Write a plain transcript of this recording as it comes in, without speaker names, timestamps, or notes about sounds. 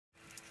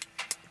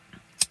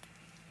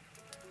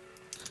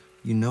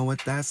You know what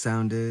that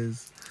sound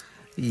is.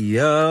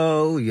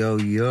 Yo, yo,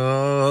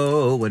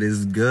 yo, what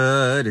is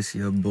good? It's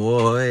your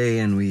boy,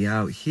 and we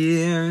out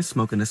here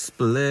smoking a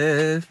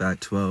spliff at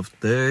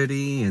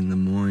 12:30 in the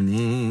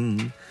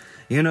morning.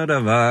 You know the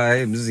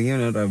vibes, you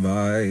know the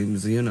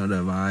vibes, you know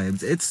the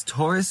vibes. It's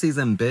Taurus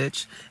season,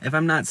 bitch. If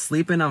I'm not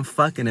sleeping, I'm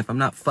fucking. If I'm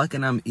not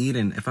fucking, I'm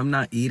eating. If I'm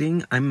not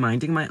eating, I'm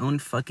minding my own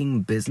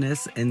fucking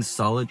business in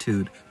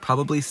solitude.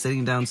 Probably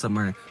sitting down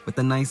somewhere with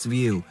a nice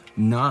view.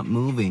 Not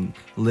moving.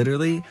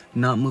 Literally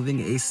not moving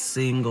a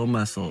single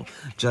muscle.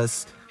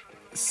 Just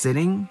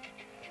sitting.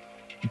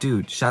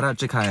 Dude, shout out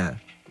Jakaya.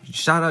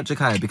 Shout out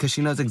Jakaya because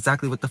she knows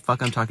exactly what the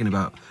fuck I'm talking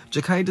about.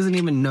 Jakaya doesn't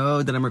even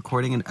know that I'm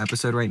recording an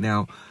episode right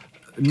now,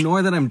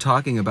 nor that I'm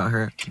talking about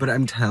her, but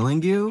I'm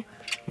telling you,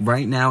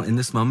 right now, in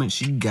this moment,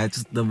 she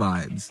gets the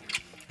vibes.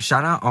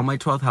 Shout out all my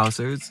 12th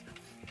housers.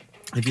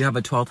 If you have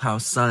a 12th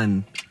house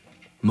sun,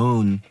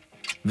 moon,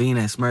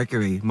 Venus,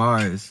 Mercury,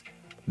 Mars,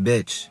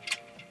 bitch,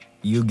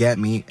 you get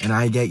me, and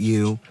I get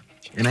you,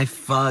 and I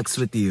fucks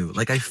with you.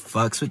 Like, I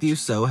fucks with you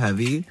so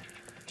heavy,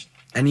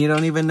 and you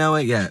don't even know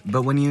it yet,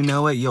 but when you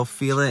know it, you'll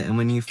feel it, and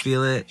when you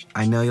feel it,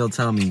 I know you'll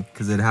tell me,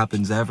 because it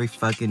happens every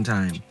fucking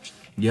time.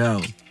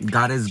 Yo,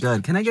 God is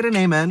good. Can I get an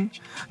amen?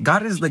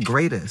 God is the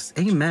greatest.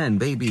 Amen,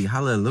 baby.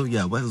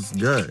 Hallelujah. What's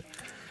good?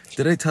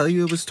 Did I tell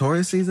you it was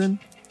Taurus season?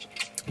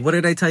 What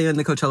did I tell you in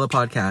the Coachella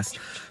podcast?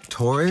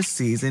 Taurus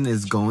season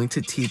is going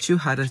to teach you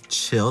how to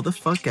chill the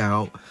fuck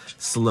out,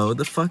 slow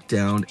the fuck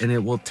down, and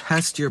it will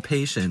test your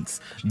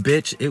patience.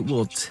 Bitch, it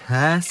will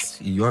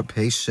test your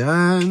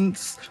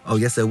patience. Oh,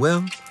 yes, it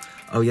will.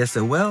 Oh, yes,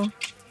 it will.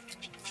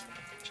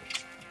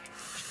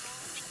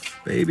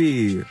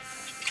 Baby.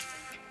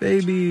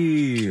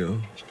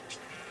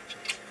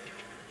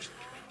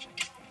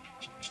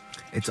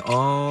 It's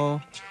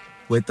all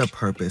with a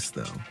purpose,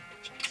 though.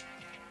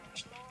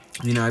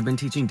 You know, I've been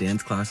teaching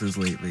dance classes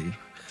lately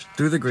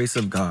through the grace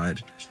of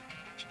God,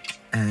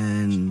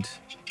 and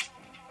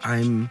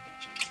I'm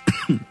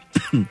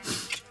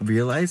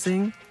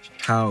realizing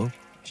how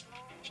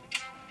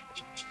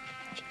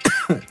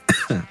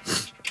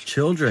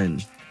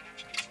children,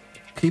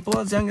 people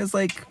as young as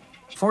like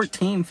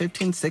 14,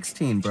 15,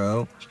 16,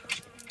 bro,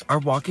 are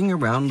walking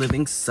around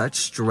living such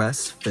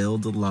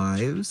stress-filled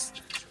lives.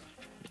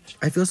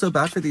 I feel so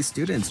bad for these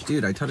students.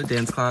 Dude, I taught a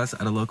dance class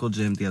at a local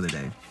gym the other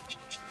day.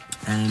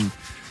 And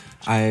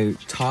I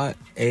taught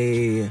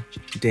a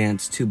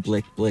dance to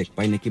Blick Blick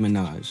by Nicki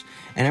Minaj.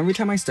 And every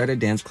time I start a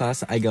dance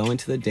class, I go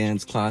into the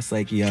dance class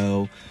like,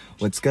 yo,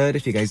 what's good?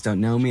 If you guys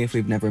don't know me, if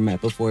we've never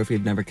met before, if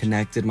we've never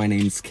connected, my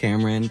name's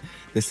Cameron.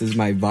 This is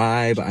my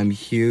vibe. I'm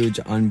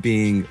huge on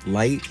being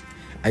light.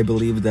 I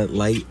believe that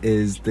light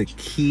is the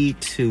key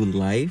to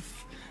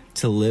life,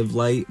 to live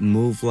light,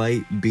 move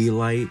light, be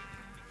light.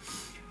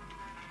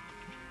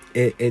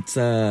 It's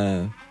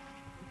a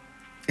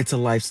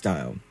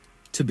lifestyle,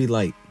 to be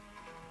light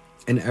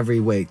in every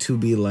way, to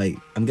be light.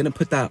 I'm gonna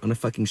put that on a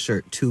fucking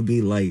shirt, to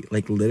be light,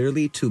 like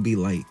literally to be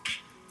light.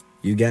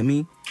 You get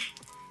me?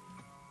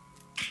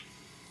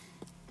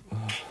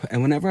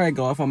 And whenever I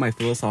go off on my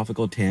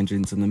philosophical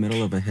tangents in the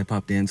middle of a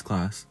hip-hop dance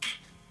class,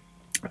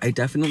 I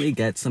definitely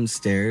get some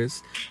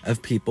stares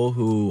of people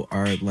who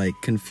are like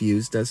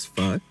confused as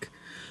fuck,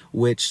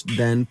 which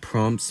then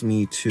prompts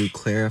me to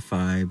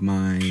clarify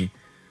my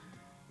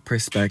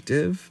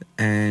perspective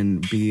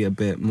and be a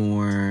bit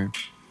more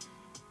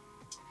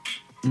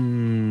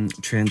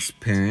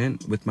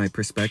transparent with my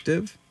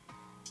perspective.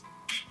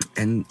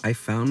 And I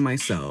found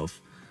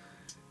myself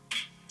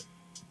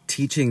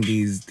teaching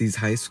these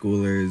high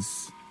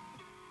schoolers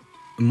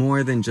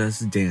more than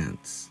just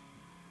dance.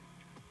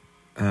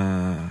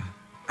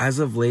 As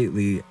of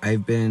lately,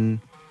 I've been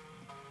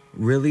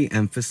really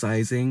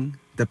emphasizing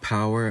the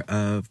power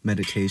of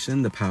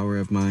meditation, the power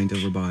of mind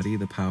over body,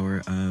 the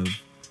power of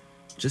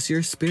just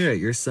your spirit,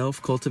 your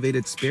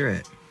self-cultivated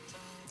spirit.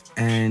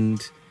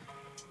 And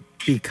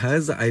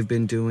because I've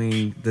been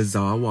doing the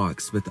Zaw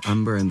walks with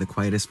Umber and the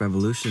Quietest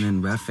Revolution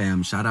and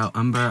RefFam, shout out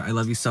Umber, I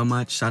love you so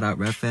much. Shout out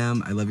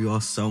RefFam, I love you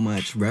all so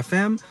much.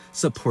 RefFam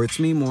supports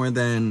me more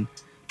than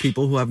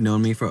people who have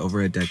known me for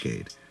over a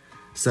decade.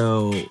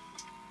 So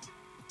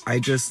I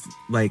just,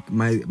 like,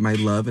 my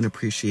love and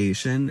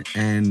appreciation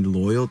and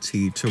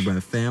loyalty to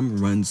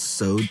RefFam runs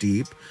so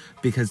deep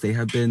because they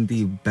have been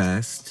the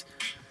best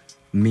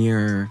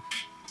mirror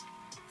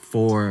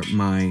for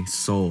my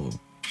soul.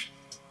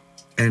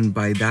 And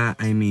by that,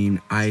 I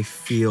mean, I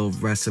feel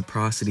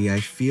reciprocity. I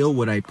feel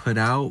what I put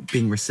out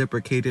being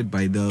reciprocated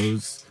by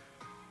those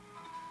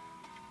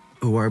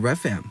who are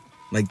RefFam.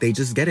 Like, they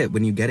just get it.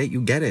 When you get it,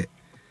 you get it.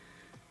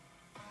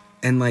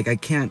 And like, I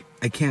can't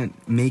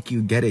make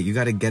you get it. You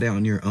got to get it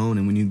on your own.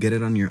 And when you get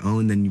it on your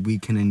own, then we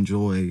can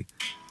enjoy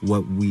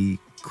what we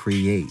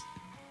create.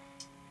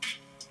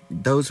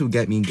 Those who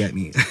get me, get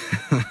me.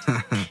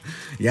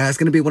 Yeah, it's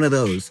going to be one of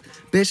those.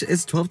 Bitch,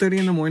 it's 12:30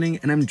 in the morning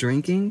and I'm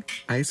drinking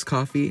iced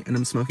coffee and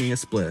I'm smoking a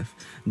spliff.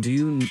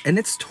 And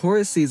it's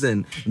Taurus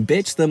season.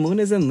 Bitch, the moon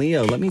is in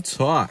Leo. Let me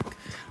talk.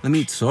 And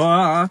then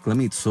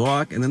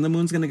the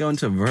moon's going to go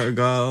into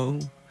Virgo.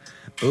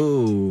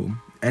 Ooh.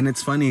 And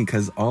it's funny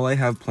because all I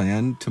have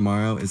planned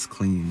tomorrow is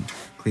clean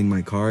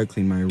my car,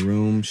 clean my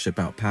room, ship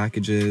out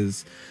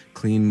packages,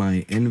 clean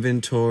my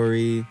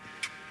inventory.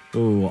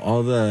 Ooh,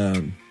 all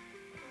the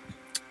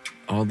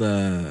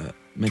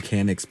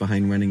mechanics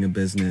behind running a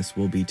business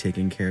will be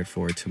taken care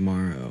for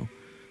tomorrow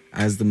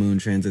as the moon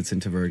transits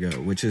into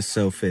Virgo, which is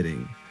so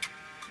fitting.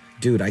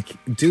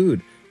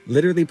 Dude,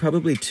 literally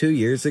probably 2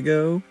 years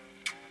ago,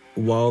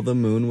 while the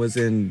moon was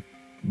in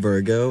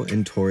Virgo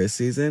in Taurus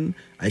season,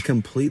 I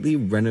completely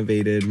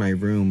renovated my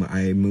room.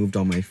 I moved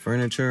all my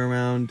furniture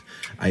around.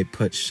 I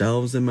put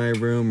shelves in my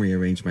room,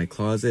 rearranged my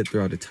closet,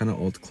 threw out a ton of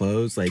old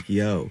clothes. Like,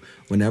 yo,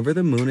 whenever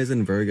the moon is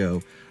in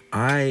Virgo,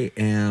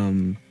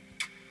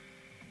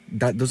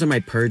 those are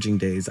my purging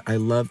days. I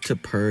love to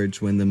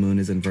purge when the moon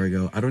is in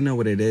Virgo. I don't know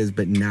what it is,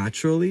 but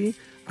naturally,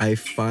 I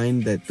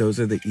find that those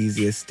are the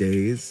easiest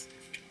days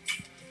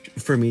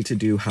for me to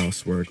do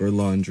housework or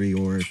laundry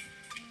or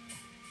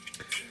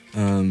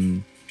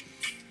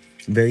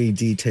very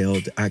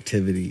detailed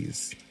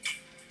activities.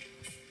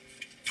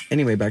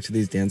 Anyway, back to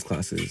these dance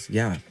classes.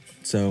 Yeah,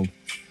 so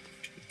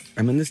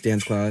I'm in this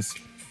dance class.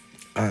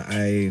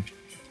 I'm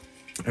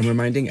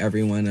reminding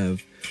everyone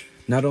of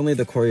not only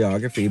the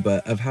choreography,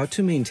 but of how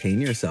to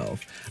maintain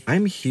yourself.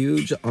 I'm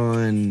huge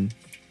on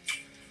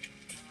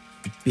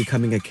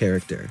becoming a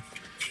character.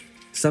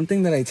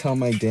 Something that I tell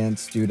my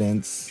dance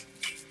students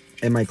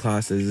in my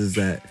classes is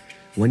that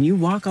when you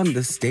walk on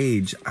the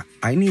stage,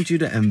 I need you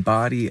to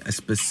embody a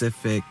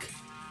specific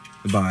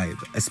vibe,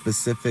 a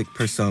specific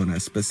persona, a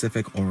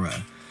specific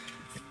aura.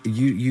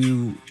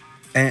 You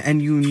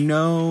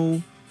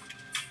know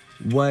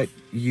what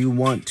you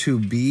want to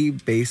be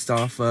based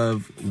off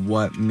of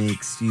what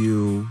makes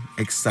you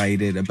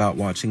excited about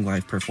watching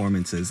live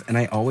performances. And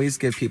I always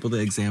give people the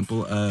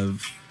example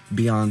of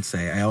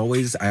Beyonce. I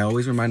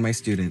always remind my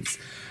students,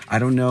 I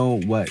don't know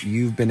what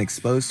you've been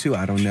exposed to.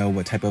 I don't know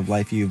what type of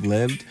life you've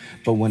lived.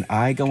 But when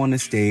I go on a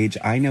stage,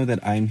 I know that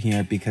I'm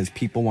here because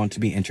people want to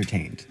be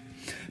entertained.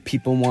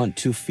 People want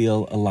to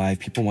feel alive.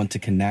 People want to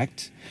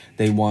connect.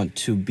 They want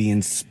to be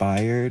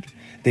inspired.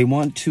 They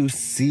want to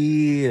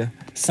see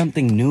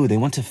something new. They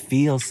want to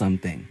feel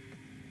something.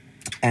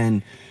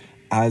 And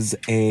as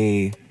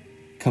a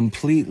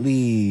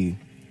completely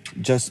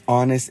just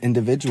honest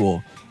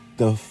individual,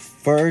 the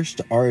first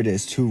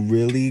artist who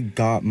really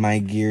got my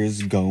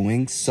gears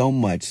going, so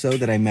much so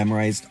that I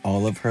memorized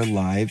all of her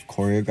live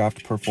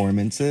choreographed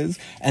performances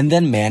and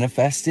then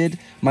manifested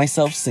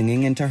myself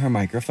singing into her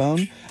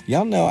microphone.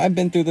 Y'all know I've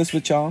been through this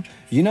with y'all.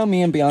 You know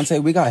me and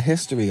Beyonce, we got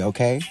history,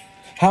 okay?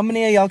 How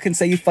many of y'all can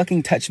say you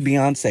fucking touched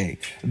Beyonce?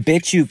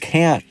 Bitch, you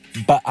can't,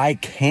 but I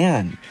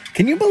can.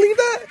 Can you believe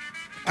that?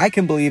 I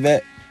can believe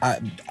it.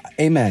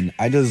 Amen.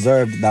 I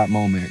deserved that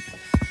moment.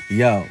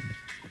 Yo.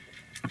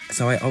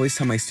 So I always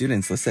tell my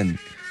students, listen,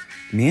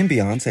 me and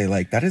Beyonce,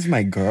 like, that is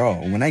my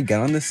girl. When I get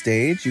on the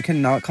stage, you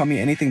cannot call me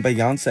anything but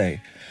Beyonce.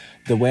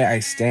 The way I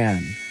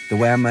stand, the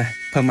way I'm gonna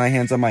put my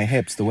hands on my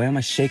hips, the way I'm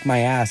gonna shake my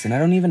ass. And I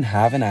don't even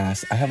have an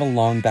ass. I have a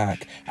long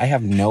back. I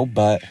have no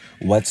butt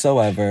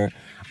whatsoever.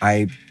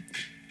 It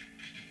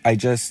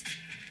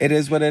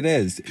is what it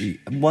is.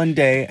 One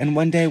day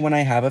when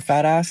I have a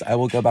fat ass, I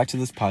will go back to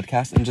this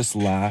podcast and just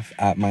laugh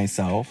at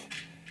myself.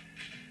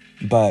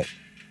 But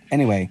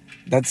anyway,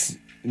 that's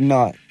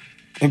not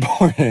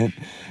important.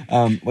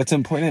 What's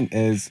important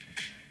is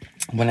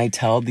when I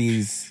tell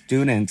these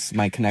students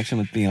my connection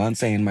with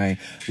Beyonce and my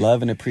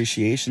love and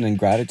appreciation and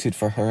gratitude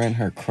for her and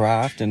her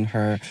craft and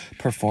her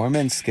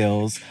performance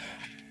skills,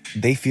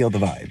 they feel the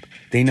vibe.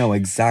 They know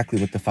exactly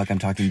what the fuck I'm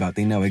talking about.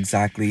 They know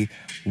exactly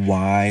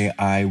why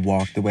I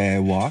walk the way I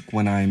walk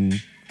when I'm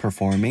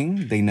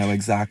performing. They know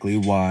exactly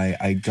why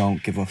I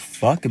don't give a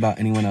fuck about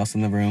anyone else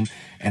in the room.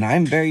 And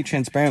I'm very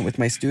transparent with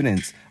my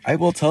students. I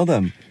will tell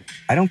them,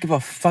 I don't give a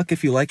fuck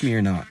if you like me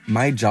or not.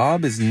 My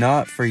job is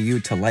not for you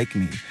to like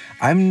me.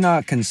 I'm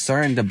not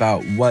concerned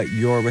about what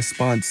your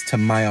response to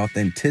my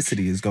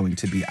authenticity is going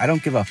to be. I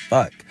don't give a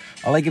fuck.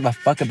 All I give a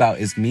fuck about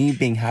is me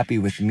being happy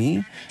with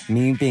me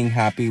being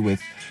happy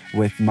with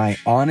my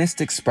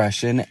honest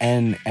expression,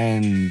 and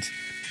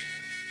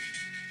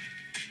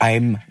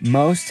I'm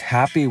most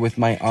happy with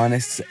my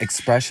honest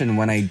expression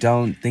when I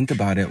don't think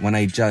about it, when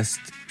I just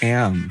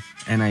am,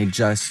 and I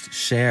just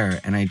share,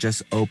 and I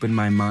just open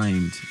my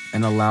mind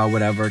and allow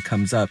whatever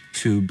comes up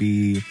to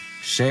be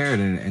shared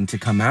and to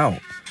come out.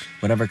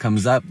 Whatever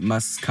comes up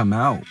must come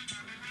out.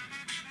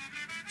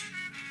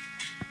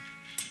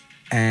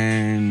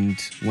 And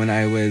when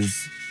I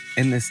was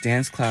in this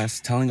dance class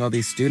telling all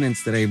these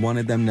students that I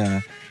wanted them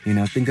to,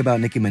 think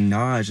about Nicki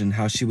Minaj and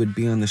how she would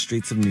be on the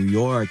streets of New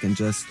York and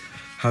just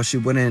how she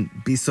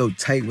wouldn't be so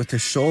tight with her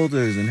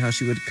shoulders and how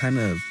she would kind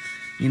of,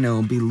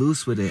 be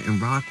loose with it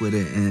and rock with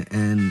it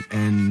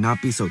and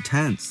not be so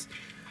tense.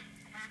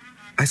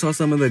 I saw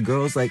some of the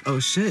girls like, oh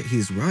shit,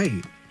 he's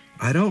right.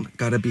 I don't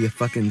gotta be a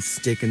fucking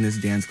stick in this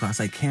dance class.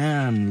 I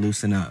can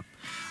loosen up.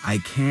 I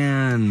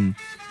can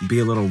be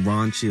a little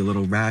raunchy, a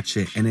little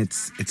ratchet, and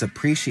it's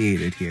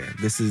appreciated here.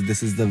 This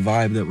is the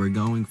vibe that we're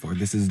going for.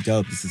 This is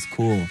dope. This is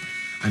cool.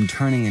 I'm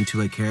turning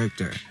into a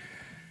character.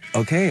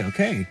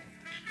 Okay.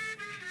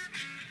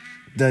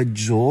 the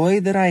joy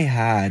that I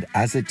had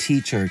as a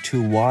teacher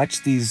to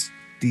watch these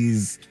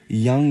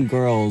young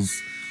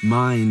girls'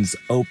 minds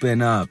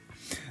open up,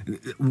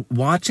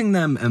 watching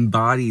them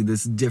embody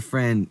this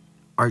different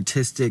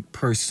artistic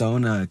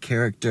persona,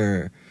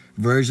 character,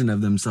 version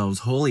of themselves,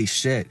 holy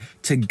shit,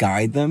 to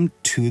guide them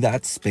to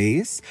that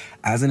space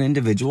as an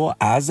individual,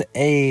 as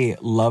a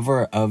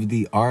lover of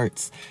the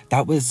arts,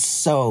 that was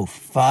so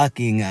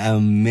fucking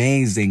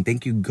amazing.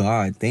 Thank you,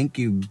 God. Thank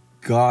you,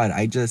 God.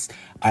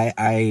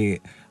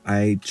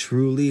 I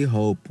truly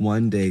hope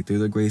one day, through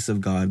the grace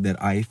of God,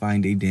 that I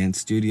find a dance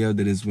studio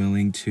that is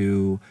willing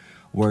to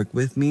work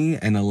with me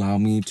and allow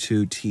me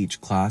to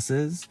teach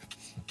classes.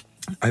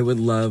 I would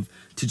love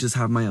to just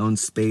have my own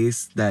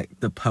space that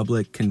the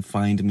public can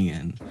find me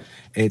in.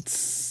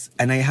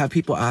 And I have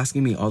people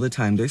asking me all the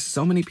time, there's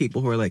so many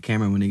people who are like,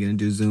 Cameron, when are you going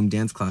to do Zoom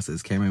dance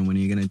classes? Cameron, when are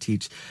you going to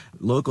teach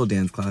local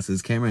dance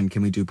classes? Cameron,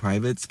 can we do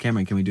privates?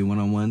 Cameron, can we do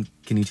one-on-one?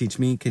 Can you teach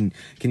me? Can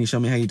you show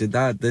me how you did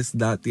that? This,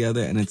 that, the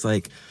other. And it's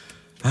like,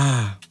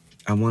 I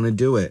want to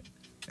do it.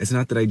 It's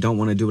not that I don't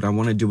want to do it. I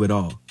want to do it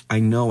all. I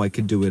know I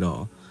could do it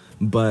all.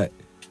 But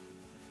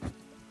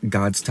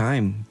God's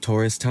time,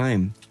 Taurus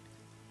time.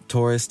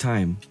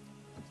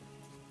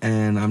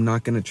 And I'm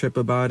not going to trip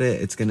about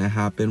it. It's going to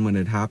happen when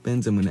it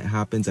happens. And when it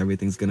happens,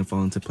 everything's going to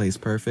fall into place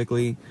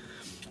perfectly.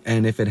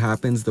 And if it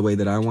happens the way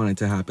that I want it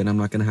to happen, I'm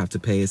not going to have to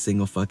pay a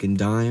single fucking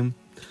dime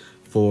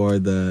for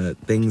the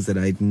things that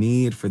I'd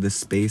need, for the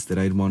space that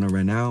I'd want to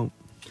rent out.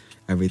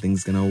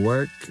 Everything's going to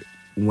work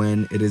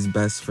when it is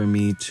best for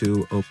me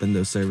to open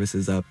those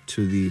services up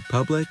to the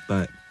public.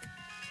 But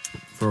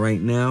for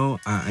right now,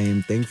 I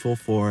am thankful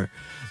for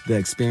the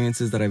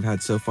experiences that I've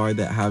had so far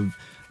that have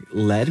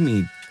led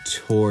me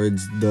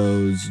towards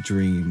those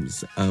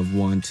dreams of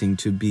wanting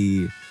to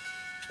be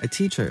a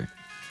teacher.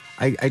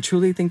 I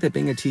truly think that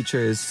being a teacher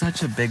is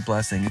such a big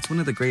blessing. It's one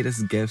of the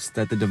greatest gifts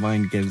that the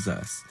divine gives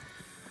us.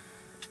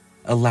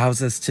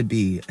 Allows us to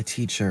be a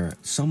teacher.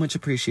 So much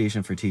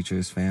appreciation for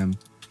teachers, fam.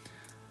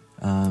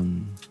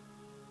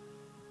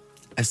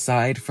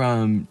 Aside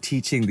from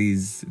teaching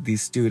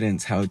these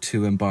students how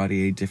to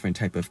embody a different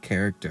type of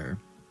character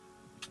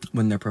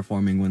when they're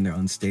performing, when they're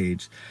on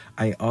stage,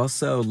 I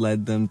also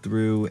led them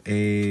through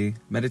a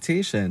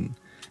meditation,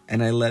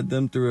 and I led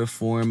them through a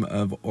form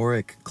of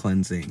auric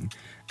cleansing.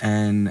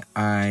 And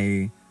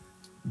I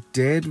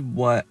did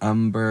what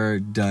Umber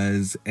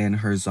does in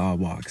her Zaw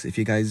walks. If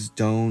you guys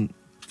don't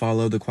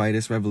follow the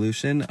Quietest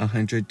Revolution,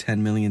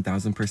 110 million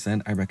thousand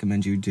 %, I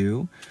recommend you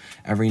do.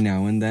 Every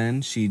now and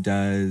then she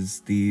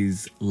does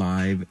these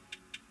live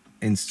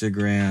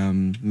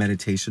Instagram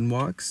meditation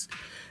walks,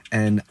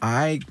 and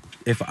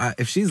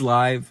if she's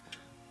live,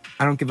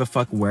 I don't give a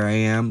fuck where I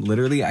am.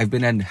 Literally, I've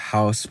been at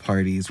house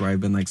parties where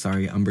I've been like,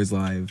 sorry, Umber's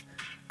live,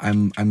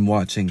 I'm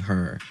watching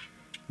her.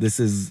 This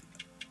is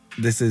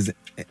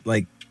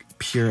like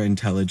pure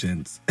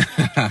intelligence.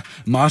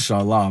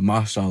 Mashallah,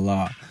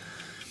 mashallah.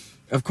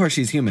 Of course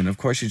she's human. Of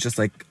course she's just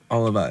like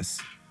all of us.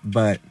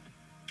 But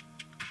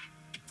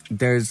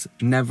there's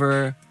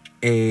never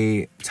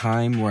a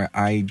time where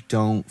I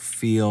don't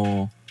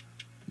feel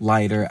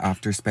lighter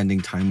after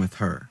spending time with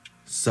her.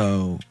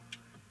 So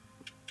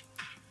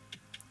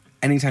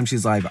anytime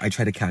she's live, I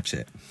try to catch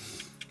it.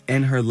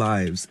 In her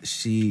lives,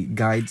 she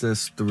guides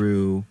us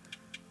through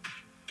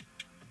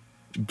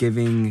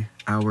giving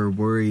our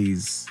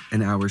worries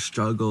and our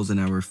struggles and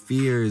our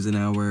fears and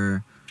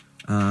our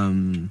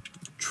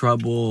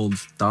troubled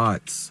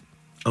thoughts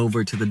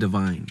over to the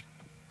divine.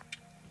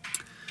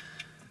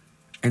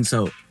 And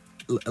so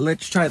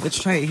let's try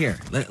it here.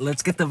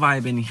 Let's get the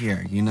vibe in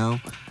here, you know?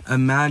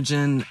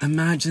 Imagine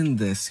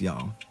this,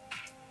 y'all.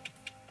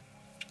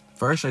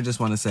 First, I just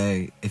want to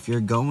say, if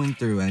you're going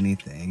through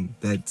anything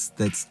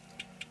that's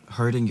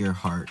hurting your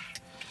heart,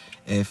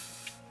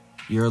 if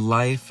your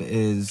life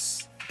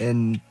is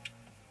in,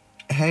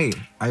 hey,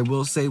 I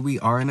will say we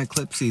are in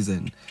eclipse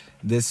season.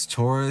 This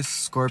Taurus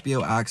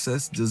Scorpio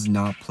axis does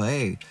not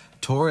play.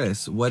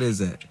 Taurus, what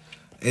is it?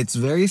 It's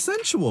very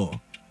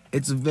sensual.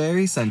 It's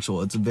very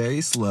sensual. It's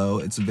very slow.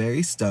 It's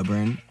very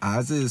stubborn,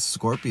 as is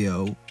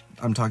Scorpio.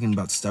 I'm talking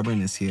about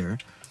stubbornness here.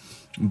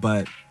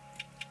 But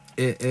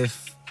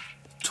if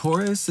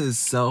Taurus is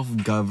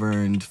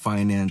self-governed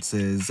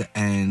finances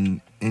and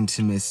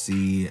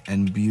intimacy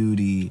and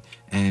beauty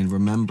and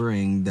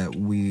remembering that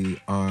we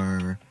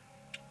are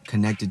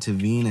connected to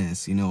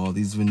Venus, you know, all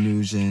these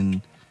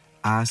Venusian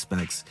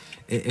aspects.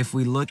 If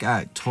we look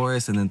at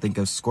Taurus and then think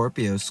of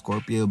Scorpio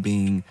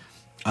being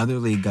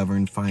otherly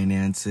governed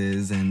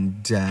finances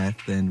and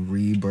death and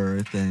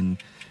rebirth and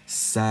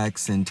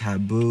sex and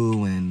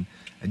taboo and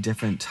a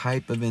different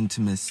type of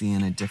intimacy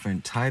and a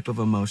different type of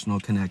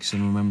emotional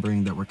connection,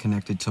 remembering that we're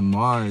connected to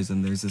Mars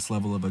and there's this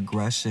level of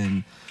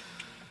aggression,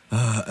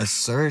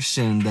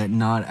 assertion that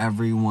not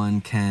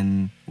everyone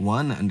can,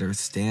 one,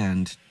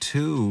 understand,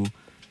 two,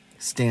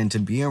 stand to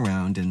be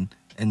around,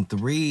 and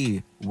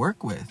three,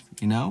 work with,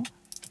 you know?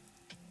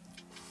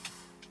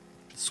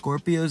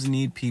 Scorpios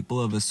need people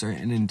of a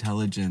certain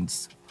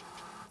intelligence.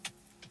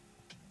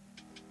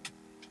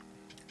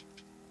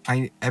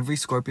 Every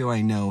Scorpio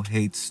I know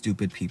hates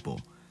stupid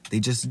people. They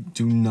just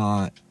do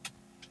not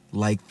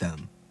like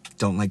them.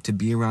 Don't like to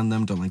be around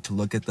them, don't like to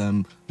look at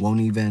them,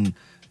 won't even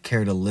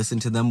care to listen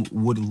to them,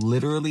 would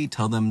literally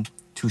tell them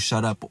to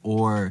shut up,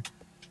 or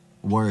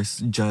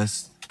worse,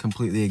 just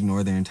completely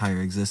ignore their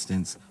entire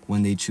existence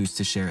when they choose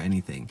to share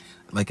anything.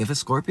 Like, if a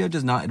Scorpio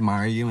does not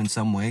admire you in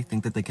some way,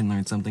 think that they can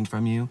learn something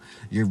from you,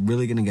 you're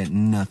really gonna get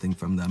nothing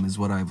from them, is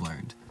what I've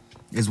learned.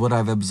 Is what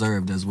I've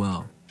observed as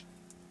well.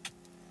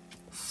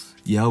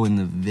 Yo, and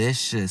the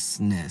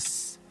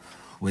viciousness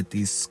with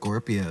these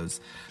Scorpios.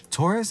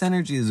 Taurus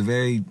energy is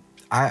very...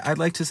 I'd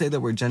like to say that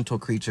we're gentle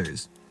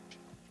creatures.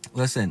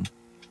 Listen,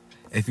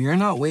 if you're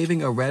not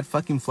waving a red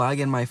fucking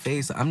flag in my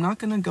face, I'm not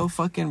gonna go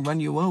fucking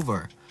run you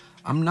over.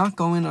 I'm not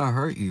going to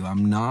hurt you.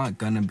 I'm not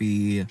gonna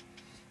be...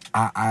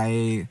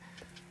 I'm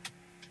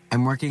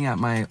working at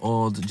my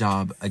old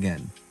job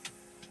again.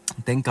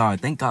 Thank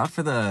God. Thank God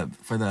for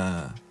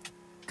the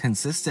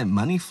consistent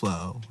money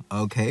flow.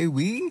 Okay,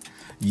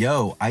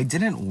 I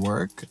didn't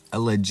work a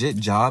legit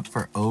job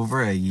for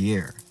over a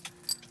year.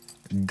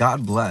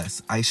 God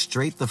bless. I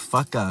straight the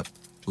fuck up,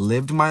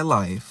 lived my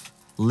life,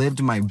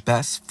 lived my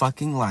best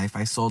fucking life.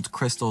 I sold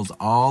crystals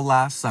all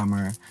last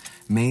summer,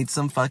 made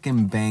some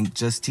fucking bank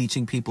just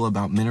teaching people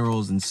about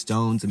minerals and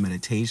stones and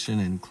meditation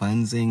and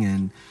cleansing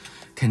and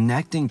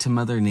connecting to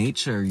Mother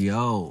Nature,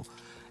 yo.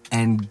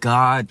 And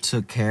God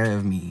took care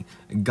of me.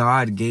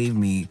 God gave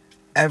me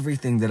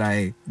everything that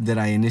I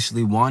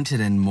initially wanted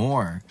and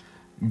more.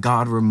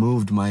 God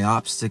removed my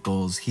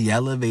obstacles. He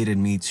elevated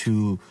me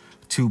to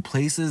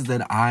places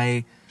that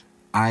I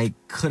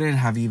couldn't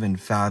have even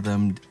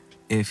fathomed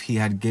if he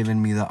had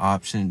given me the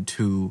option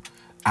to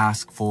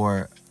ask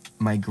for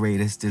my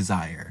greatest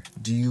desire.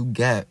 Do you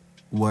get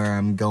where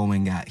I'm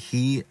going at?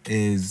 He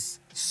is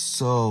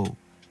so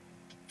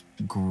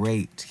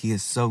great. He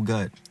is so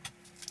good.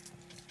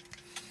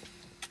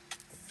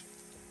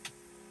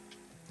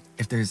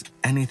 If there's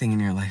anything in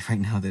your life right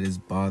now that is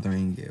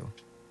bothering you,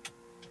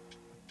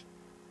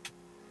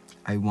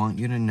 I want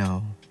you to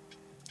know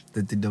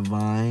that the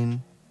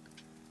divine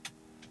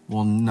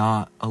will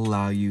not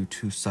allow you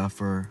to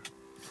suffer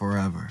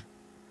forever.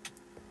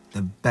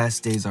 The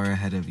best days are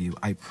ahead of you.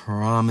 I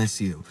promise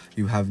you.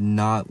 You have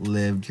not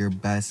lived your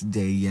best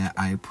day yet.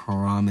 I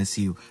promise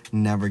you.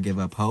 Never give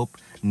up hope.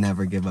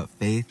 Never give up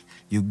faith.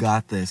 You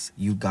got this.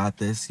 You got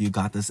this. You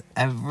got this.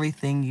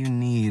 Everything you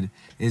need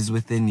is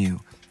within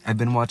you. I've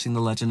been watching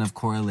The Legend of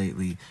Korra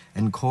lately,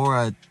 and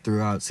Korra,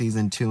 throughout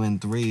season 2 and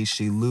 3,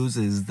 she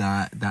loses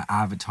that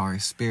avatar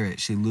spirit.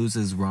 She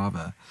loses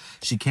Rava.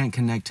 She can't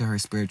connect to her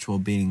spiritual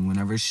being.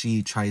 Whenever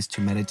she tries to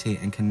meditate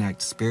and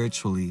connect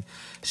spiritually,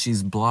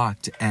 she's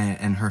blocked,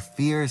 and her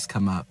fears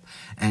come up,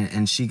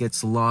 and she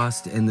gets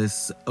lost in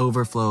this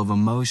overflow of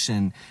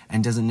emotion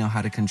and doesn't know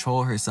how to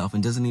control herself,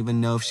 and doesn't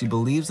even know if she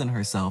believes in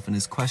herself, and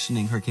is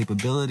questioning her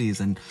capabilities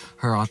and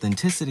her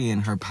authenticity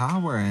and her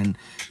power, and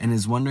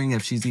is wondering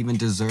if she's even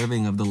deserving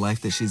of the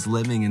life that she's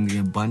living and the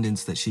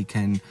abundance that she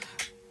can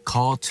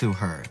call to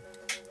her.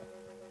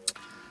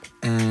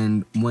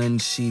 And when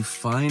she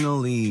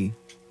finally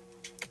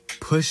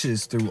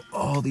pushes through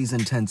all these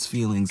intense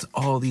feelings,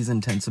 all these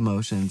intense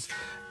emotions,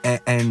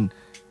 and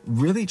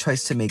really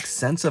tries to make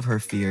sense of her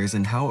fears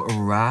and how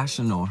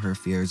irrational her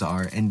fears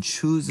are, and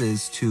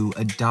chooses to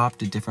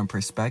adopt a different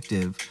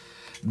perspective,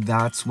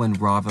 that's when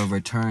Rava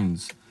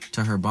returns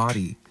to her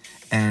body.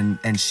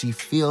 And she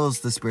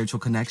feels the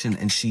spiritual connection,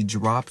 and she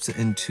drops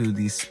into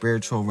the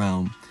spiritual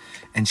realm,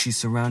 and she's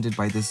surrounded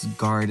by this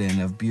garden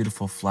of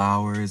beautiful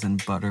flowers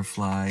and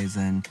butterflies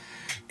and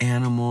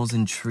animals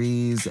and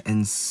trees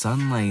and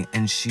sunlight,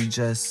 and she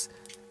just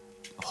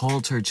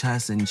holds her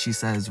chest and she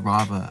says,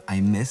 "Rava,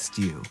 I missed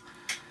you.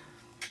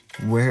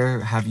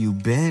 Where have you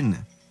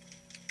been?"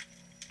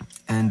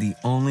 And the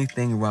only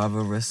thing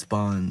Rava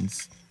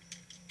responds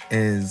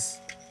is,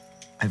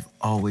 "I've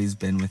always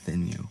been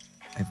within you.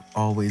 I've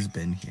always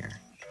been here."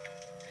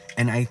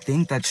 And I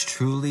think that's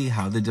truly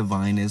how the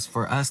divine is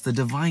for us. The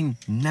divine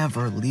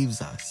never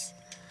leaves us.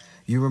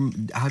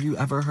 Have you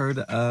ever heard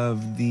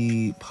of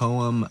the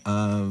poem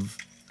of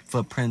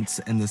Footprints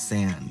in the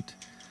Sand?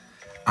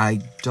 I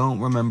don't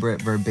remember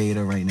it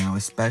verbatim right now,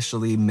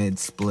 especially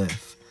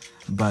mid-spliff.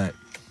 But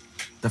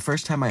the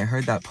first time I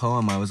heard that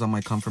poem, I was on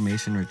my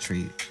confirmation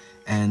retreat.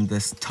 And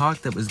this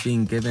talk that was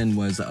being given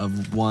was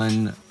of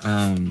one...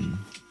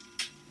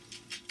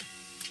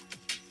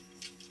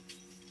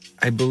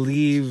 I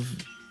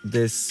believe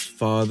this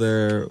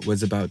father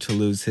was about to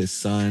lose his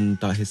son,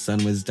 thought his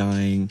son was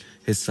dying.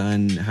 His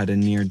son had a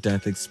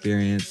near-death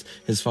experience.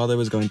 His father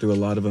was going through a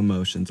lot of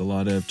emotions, a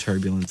lot of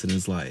turbulence in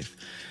his life.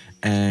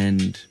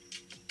 And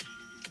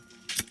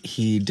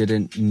he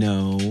didn't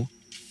know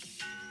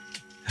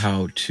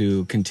how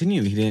to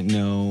continue. He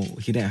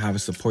didn't have a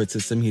support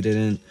system. He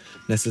didn't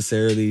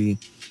necessarily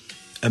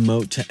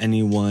emote to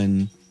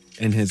anyone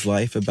in his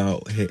life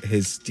about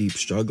his deep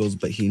struggles,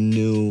 but he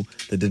knew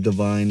that the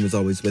divine was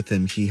always with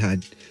him. He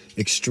had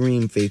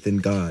extreme faith in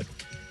God.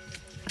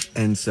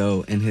 And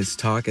so in his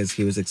talk, as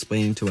he was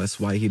explaining to us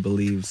why he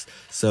believes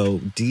so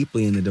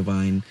deeply in the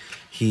divine,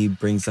 he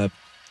brings up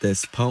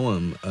this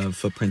poem of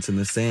Footprints in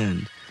the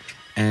Sand.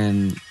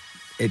 And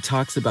it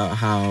talks about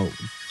how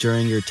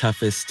during your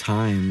toughest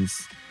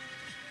times,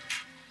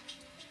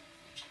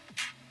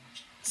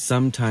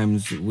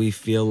 sometimes we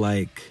feel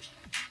like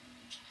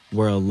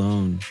we're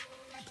alone.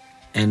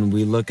 And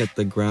we look at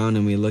the ground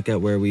and we look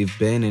at where we've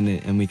been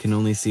and we can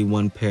only see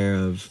one pair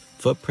of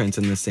footprints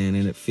in the sand.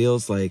 And it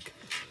feels like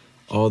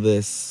all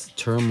this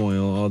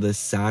turmoil, all this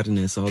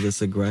sadness, all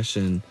this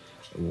aggression,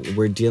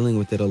 we're dealing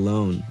with it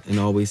alone. And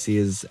all we see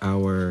is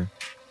our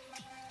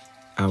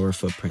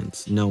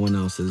footprints, no one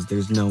else's.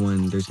 There's no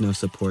one, there's no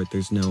support,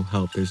 there's no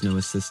help, there's no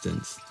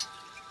assistance.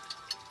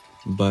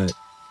 But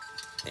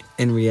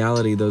in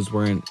reality, those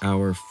weren't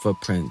our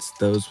footprints.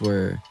 Those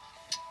were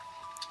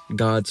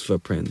God's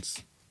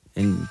footprints.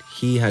 And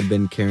He had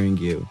been carrying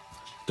you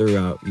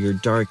throughout your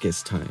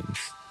darkest times.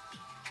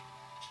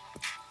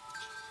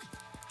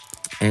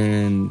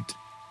 And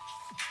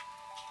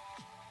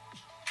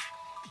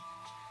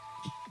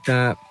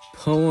that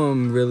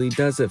poem really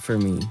does it for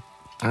me.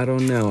 I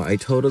don't know. I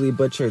totally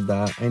butchered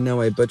that. I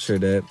know I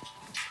butchered it.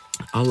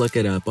 I'll look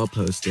it up. I'll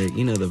post it.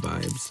 You know the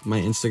vibes.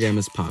 My Instagram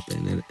is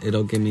popping.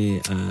 It'll give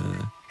me,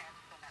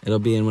 it'll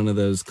be in one of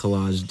those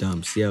collage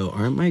dumps. Yo,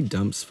 aren't my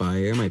dumps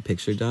fire? My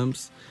picture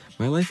dumps?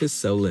 My life is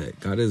so lit.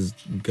 God is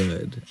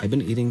good. I've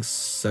been eating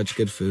such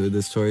good food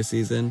this Taurus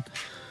season.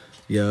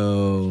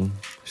 Yo,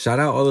 shout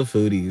out all the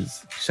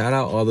foodies. Shout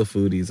out all the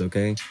foodies,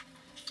 okay?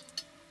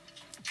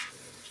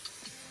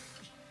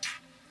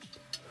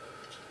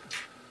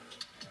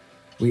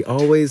 We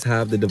always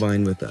have the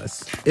divine with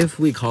us, if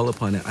we call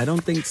upon it. I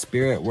don't think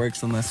spirit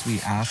works unless we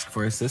ask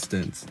for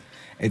assistance.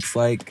 It's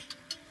like,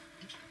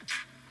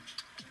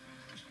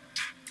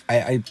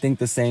 I think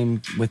the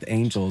same with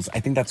angels. I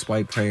think that's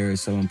why prayer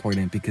is so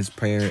important, because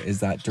prayer is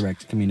that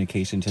direct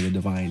communication to the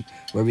divine,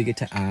 where we get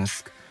to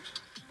ask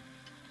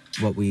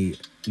what we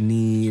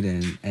need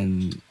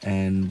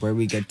and where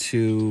we get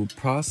to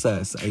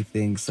process, I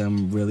think,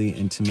 some really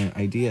intimate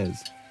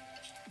ideas.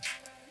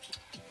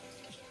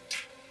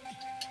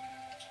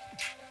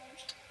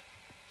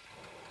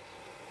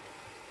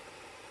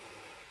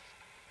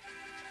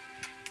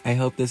 I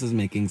hope this is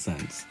making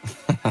sense.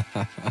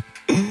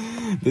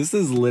 This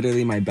is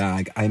literally my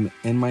bag. I'm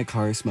in my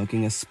car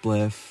smoking a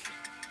spliff,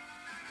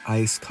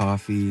 iced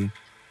coffee,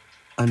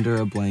 under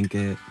a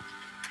blanket.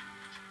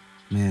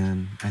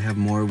 Man, I have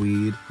more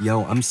weed.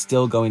 Yo, I'm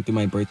still going through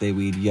my birthday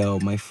weed. Yo,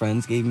 my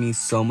friends gave me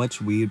so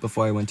much weed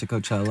before I went to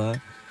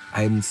Coachella.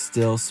 I'm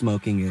still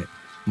smoking it.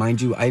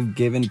 Mind you, I've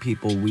given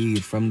people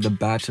weed from the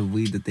batch of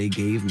weed that they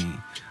gave me.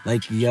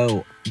 Like,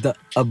 yo, the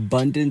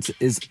abundance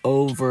is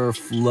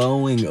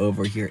overflowing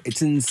over here.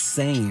 It's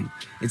insane.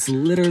 It's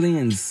literally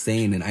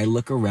insane. And I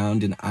look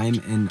around and I'm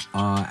in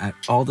awe at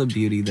all the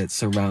beauty that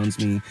surrounds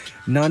me.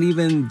 Not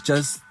even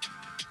just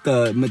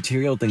the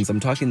material things. I'm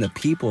talking the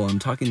people. I'm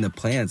talking the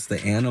plants,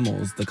 the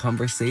animals, the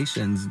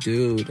conversations.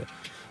 Dude,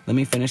 let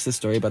me finish the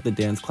story about the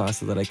dance class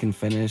so that I can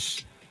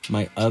finish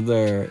my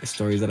other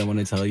stories that I want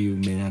to tell you,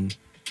 man.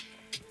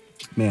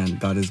 Man,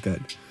 God is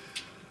good.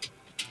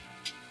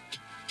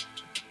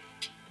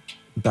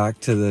 Back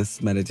to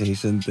this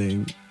meditation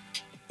thing.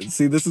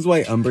 See, this is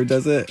why Umber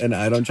does it and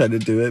I don't try to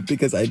do it,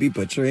 because I be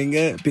butchering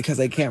it, because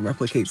I can't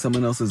replicate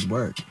someone else's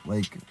work.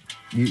 Like,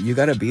 you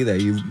gotta be there.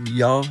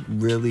 Y'all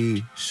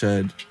really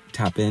should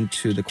tap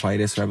into the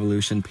Quietest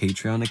Revolution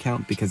Patreon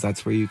account, because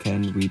that's where you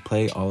can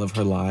replay all of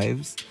her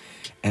lives.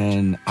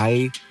 And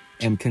I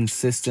am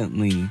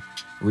consistently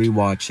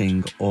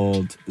rewatching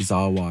old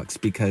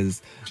Zawalks,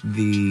 because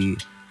the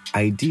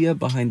idea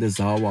behind the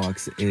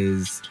Zawalks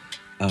is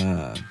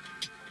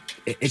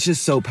it's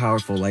just so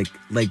powerful. Like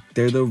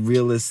they're the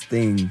realest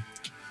thing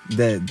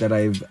that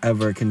I've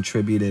ever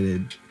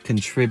contributed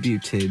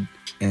to.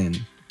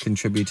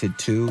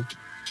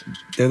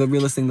 They're the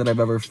realest thing that I've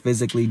ever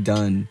physically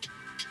done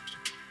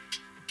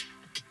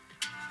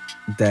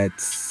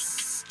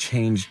that's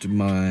changed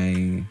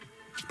my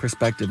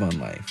perspective on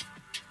life.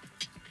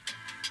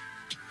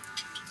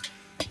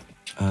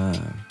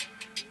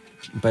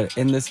 But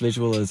in this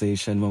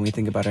visualization, when we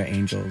think about our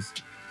angels,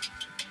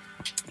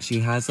 she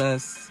has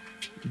us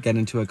get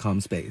into a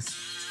calm space.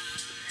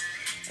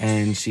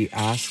 And she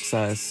asks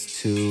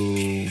us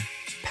to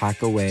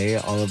pack away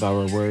all of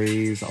our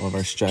worries, all of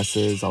our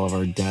stresses, all of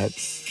our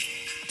debts,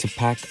 to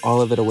pack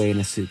all of it away in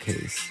a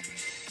suitcase.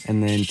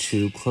 And then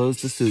to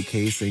close the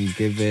suitcase and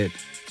give it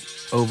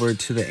over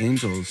to the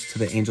angels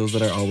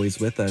that are always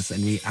with us.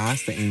 And we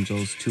ask the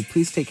angels to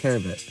please take care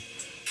of it.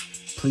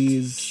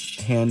 Please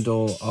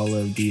handle all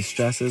of these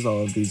stresses,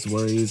 all of these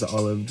worries,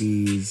 all of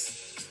these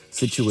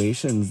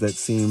situations that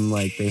seem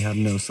like they have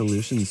no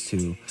solutions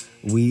to.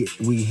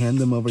 We hand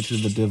them over to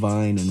the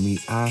divine and we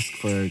ask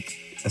for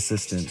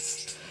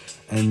assistance.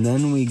 And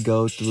then we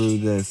go through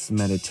this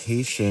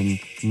meditation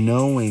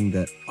knowing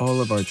that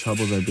all of our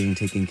troubles are being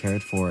taken care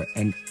for,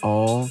 and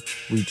all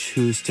we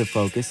choose to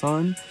focus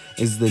on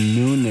is the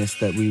newness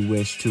that we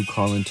wish to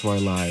call into our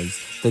lives.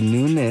 The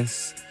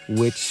newness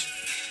which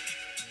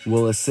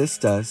will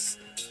assist us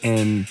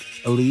in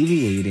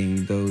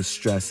alleviating those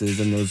stresses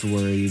and those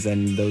worries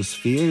and those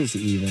fears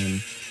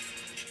even.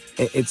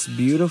 It's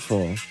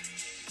beautiful.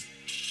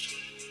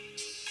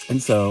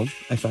 And so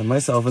I found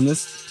myself in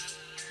this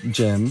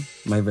gym,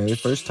 my very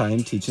first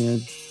time teaching a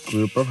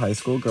group of high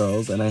school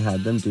girls, and I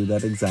had them do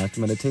that exact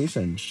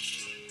meditation.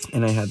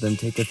 And I had them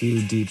take a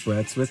few deep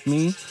breaths with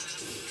me.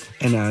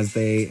 And as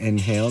they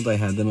inhaled, I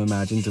had them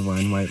imagine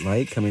divine white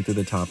light coming through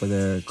the top of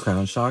their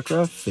crown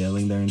chakra,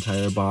 filling their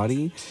entire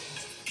body.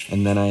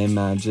 And then I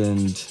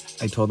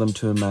told them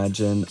to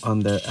imagine on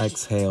their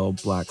exhale,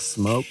 black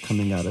smoke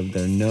coming out of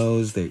their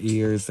nose, their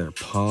ears, their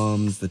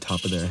palms, the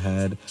top of their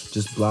head,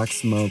 just black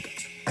smoke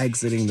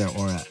exiting their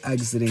aura,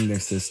 exiting their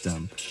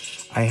system.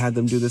 I had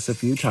them do this a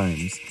few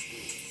times.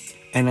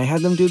 And I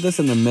had them do this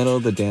in the middle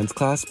of the dance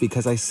class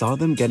because I saw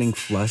them getting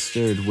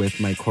flustered with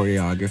my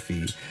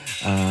choreography.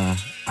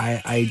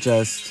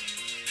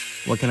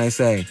 What can I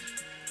say?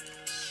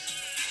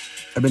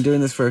 I've been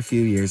doing this for a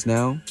few years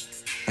now,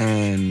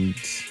 and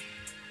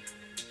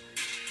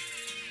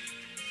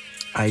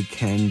I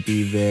can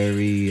be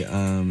very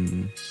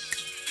on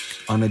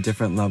a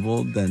different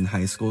level than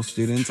high school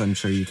students, I'm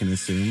sure you can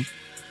assume.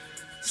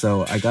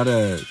 So I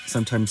gotta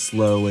sometimes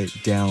slow it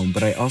down,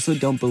 but I also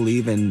don't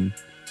believe in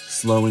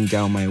slowing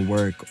down my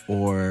work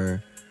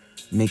or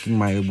making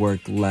my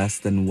work less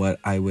than what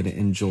I would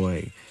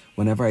enjoy.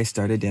 Whenever I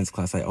start a dance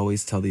class, I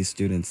always tell these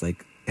students,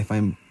 like, if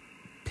I'm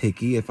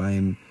picky, if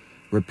I'm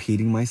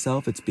repeating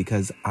myself, it's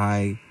because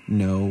I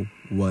know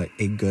what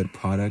a good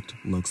product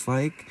looks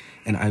like,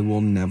 and I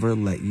will never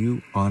let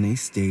you on a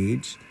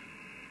stage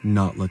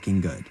not looking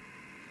good.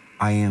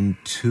 I am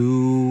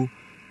too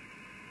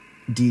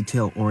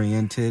detail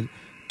oriented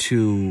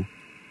to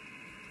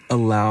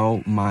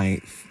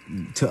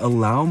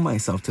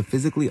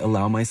physically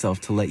allow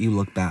myself to let you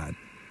look bad.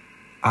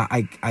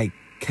 I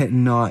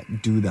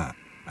cannot do that.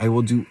 I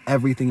will do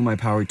everything in my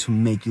power to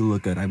make you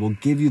look good. I will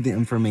give you the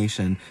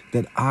information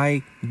that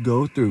I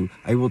go through.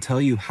 I will tell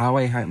you how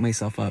I hype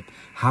myself up,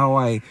 how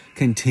I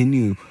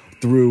continue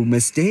through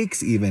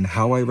mistakes even,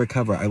 how I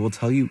recover. I will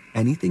tell you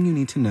anything you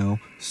need to know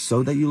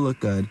so that you look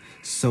good,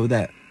 so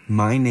that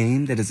my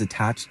name that is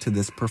attached to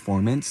this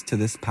performance, to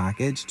this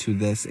package, to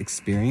this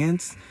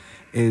experience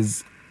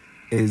is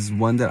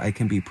one that I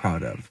can be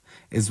proud of,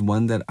 is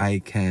one that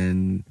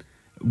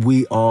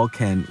we all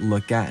can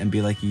look at and be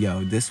like,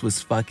 yo, this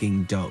was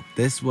fucking dope.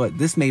 This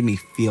made me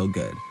feel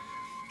good.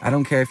 I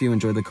don't care if you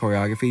enjoy the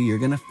choreography, you're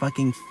gonna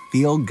fucking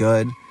feel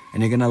good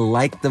and you're gonna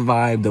like the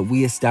vibe that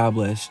we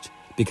established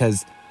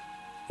because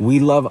we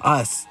love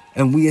us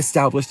and we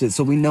established it,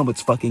 so we know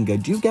it's fucking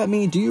good. Do you get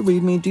me? Do you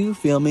read me? Do you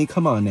feel me?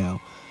 Come on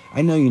now.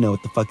 I know you know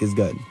what the fuck is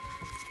good.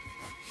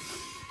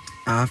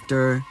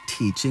 After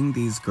teaching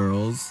these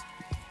girls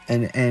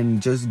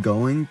and just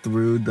going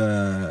through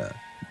the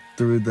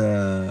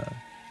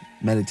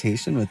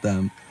meditation with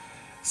them,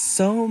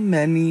 so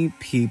many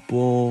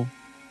people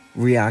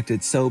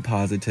reacted so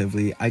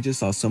positively. I just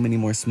saw so many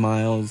more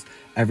smiles.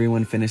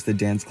 Everyone finished the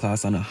dance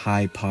class on a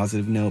high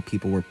positive note.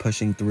 People were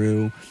pushing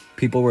through.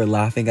 People were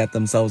laughing at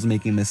themselves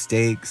making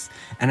mistakes.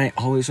 And I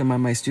always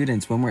remind my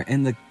students, when we're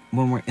in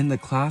the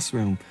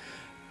classroom,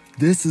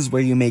 this is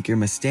where you make your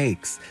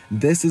mistakes.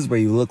 This is where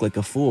you look like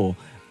a fool.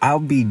 I'll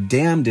be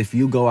damned if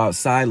you go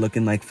outside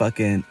looking like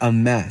fucking a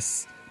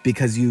mess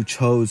because you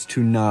chose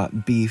to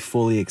not be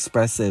fully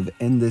expressive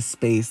in this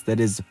space that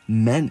is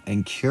meant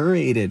and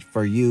curated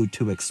for you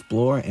to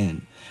explore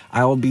in.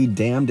 I will be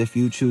damned if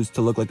you choose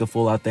to look like a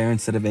fool out there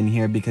instead of in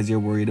here because you're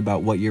worried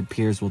about what your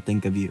peers will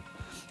think of you.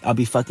 I'll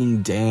be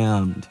fucking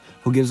damned.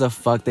 Who gives a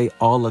fuck? They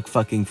all look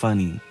fucking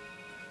funny.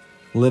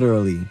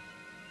 Literally.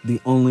 The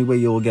only way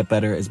you will get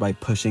better is by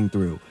pushing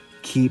through.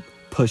 Keep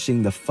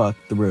pushing the fuck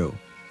through.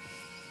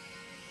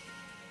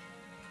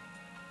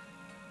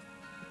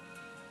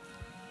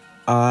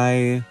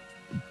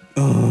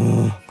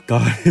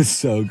 God is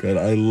so good.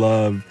 I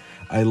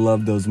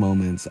love those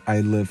moments. I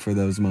live for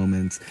those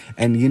moments.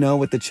 And you know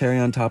what the cherry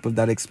on top of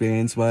that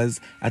experience was?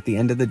 At the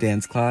end of the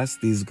dance class,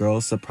 these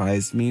girls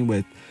surprised me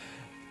with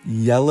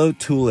yellow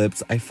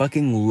tulips. I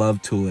fucking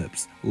love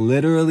tulips.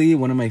 Literally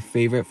one of my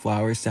favorite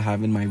flowers to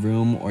have in my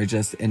room or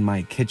just in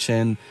my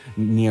kitchen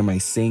near my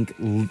sink.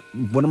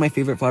 One of my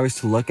favorite flowers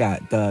to look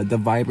at. The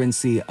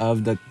vibrancy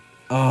of the,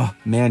 oh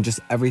man, just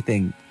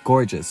everything.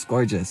 Gorgeous,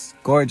 gorgeous,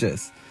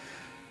 gorgeous.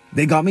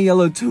 They got me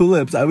yellow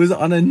tulips. I was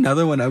on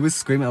another one. I was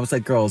screaming. I was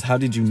like, girls, how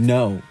did you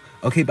know?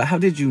 Okay, but how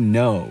did you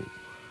know?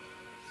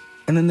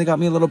 And then they got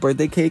me a little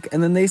birthday cake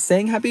and then they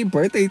sang happy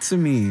birthday to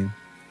me.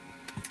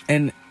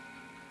 And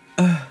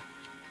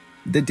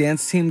the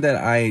dance team that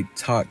I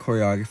taught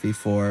choreography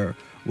for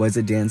was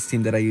a dance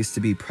team that I used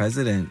to be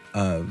president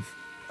of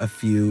a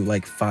few,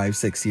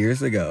 5-6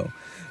 years ago.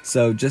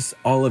 So just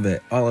all of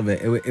it.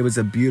 It was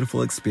a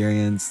beautiful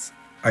experience.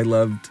 I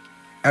loved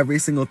every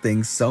single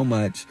thing so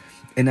much.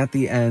 And at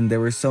the end, there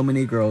were so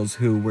many girls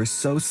who were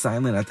so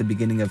silent at the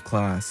beginning of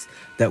class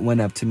that went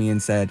up to me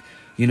and said,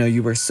 you know,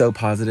 you were so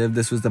positive.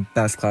 This was the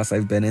best class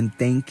I've been in.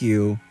 Thank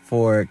you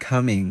for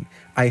coming.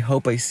 I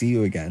hope I see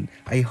you again.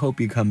 I hope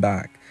you come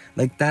back.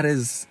 That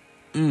is,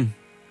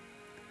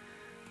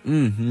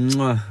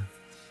 mwah.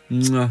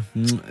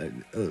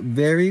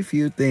 Very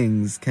few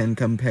things can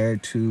compare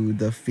to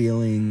the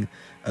feeling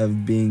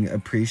of being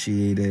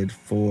appreciated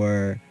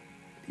for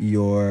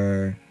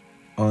your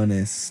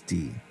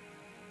honesty.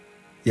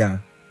 Yeah.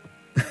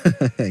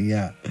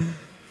 Yeah.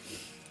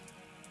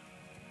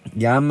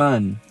 Yeah,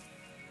 man.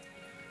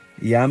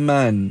 Yeah,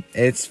 man.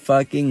 It's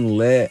fucking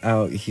lit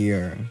out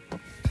here.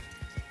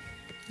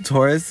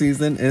 Taurus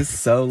season is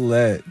so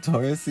lit.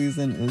 Taurus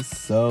season is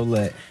so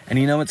lit. And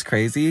you know what's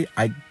crazy?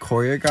 I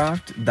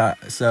choreographed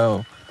that.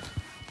 So,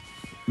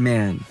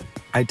 man,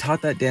 I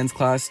taught that dance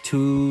class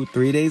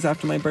 2-3 days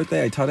after my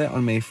birthday. I taught it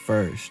on May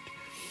 1st.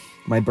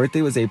 My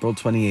birthday was April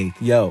 28th.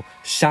 Yo,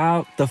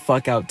 shout the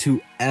fuck out to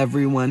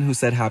everyone who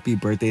said happy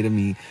birthday to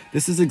me.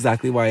 This is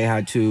exactly why I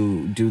had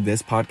to do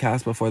this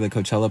podcast before the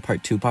Coachella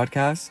Part 2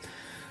 podcast.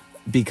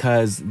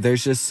 Because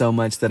there's just so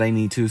much that I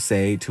need to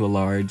say to a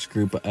large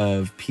group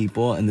of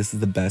people, and this is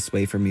the best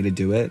way for me to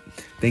do it.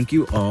 Thank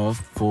you all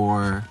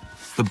for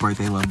the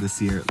birthday love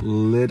this year.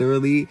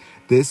 Literally,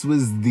 this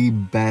was the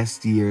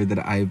best year that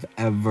I've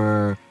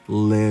ever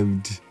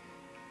lived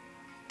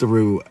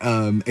through,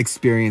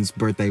 experience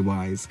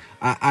birthday-wise.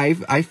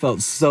 I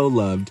felt so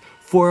loved.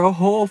 For a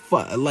whole,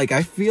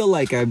 I feel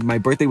like my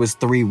birthday was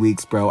 3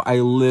 weeks, bro. I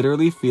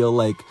literally feel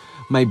like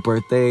my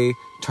birthday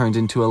turned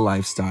into a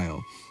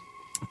lifestyle.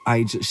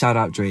 Shout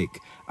out Drake.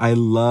 I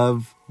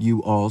love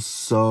you all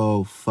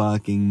so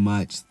fucking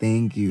much.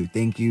 Thank you.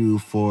 Thank you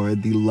for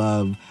the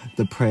love,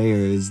 the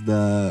prayers,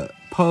 the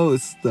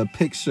posts, the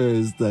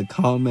pictures, the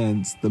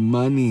comments, the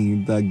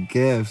money, the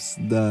gifts,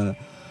 the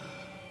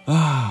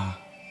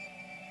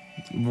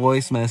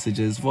voice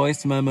messages.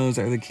 Voice memos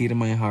are the key to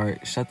my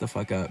heart. Shut the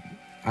fuck up.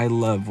 I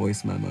love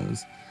voice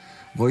memos.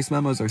 Voice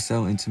memos are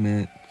so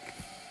intimate.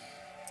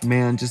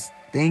 Man, just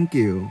thank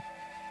you.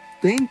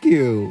 Thank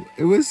you.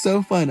 It was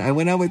so fun. I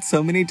went out with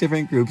so many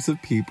different groups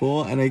of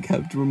people, and I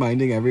kept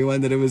reminding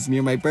everyone that it was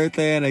near my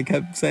birthday, and I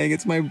kept saying,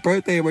 it's my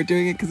birthday. We're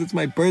doing it because it's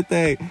my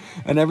birthday.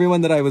 And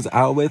everyone that I was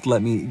out with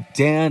let me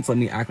dance, let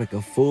me act like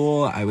a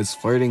fool. I was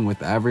flirting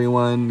with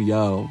everyone.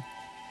 Yo,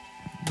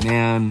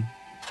 man.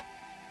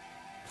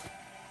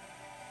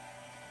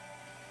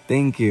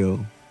 Thank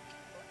you.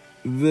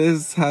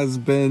 This has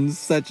been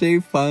such a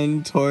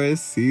fun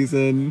Taurus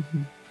season.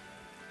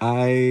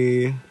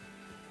 I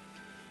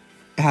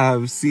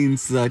have seen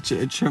such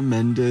a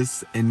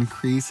tremendous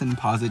increase in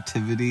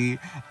positivity,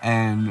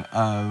 and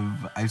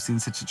I've seen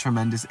such a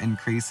tremendous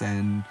increase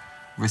in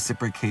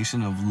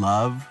reciprocation of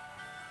love,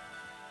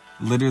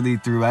 literally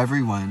through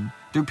everyone,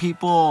 through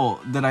people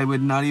that I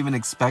would not even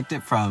expect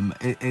it from.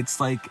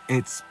 It's like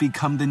it's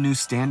become the new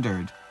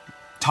standard.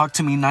 Talk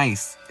to me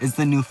nice is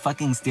the new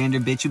fucking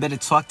standard, bitch. You better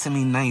talk to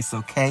me nice,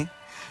 okay?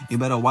 You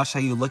better watch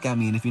how you look at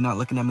me, and if you're not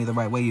looking at me the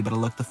right way, you better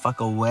look the fuck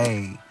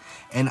away.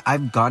 And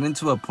I've gotten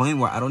to a point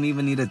where I don't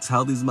even need to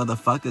tell these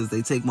motherfuckers.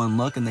 They take one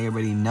look and they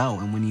already know.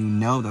 And when you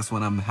know, that's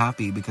when I'm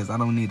happy, because I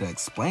don't need to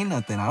explain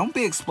nothing. I don't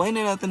be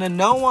explaining nothing to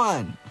no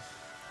one.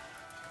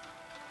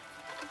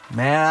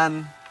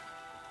 Man.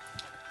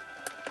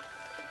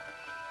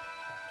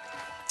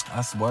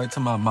 I swear to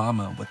my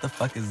mama, what the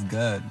fuck is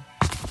good?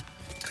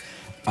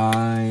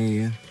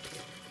 I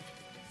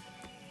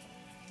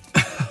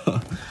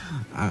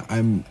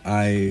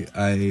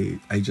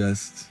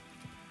just,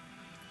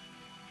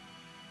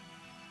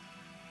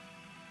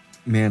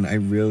 man, I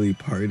really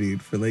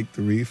partied for like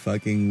 3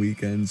 fucking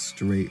weekends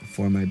straight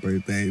for my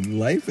birthday.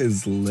 Life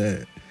is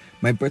lit.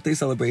 My birthday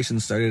celebration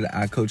started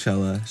at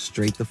Coachella,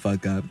 straight the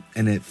fuck up,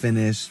 and it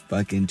finished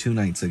fucking 2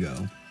 nights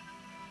ago.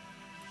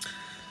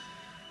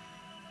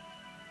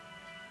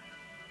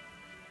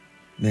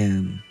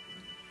 Man,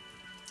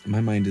 my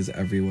mind is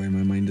everywhere.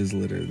 My mind is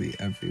literally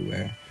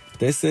everywhere.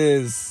 This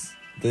is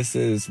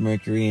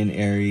Mercury and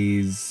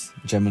Aries,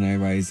 Gemini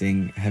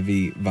rising,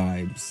 heavy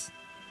vibes.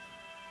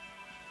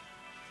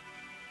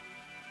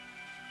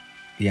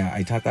 Yeah,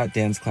 I taught that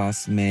dance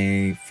class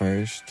May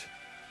 1st,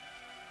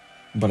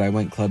 but I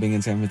went clubbing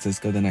in San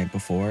Francisco the night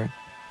before,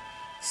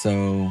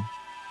 so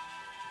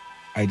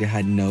I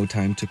had no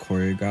time to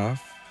choreograph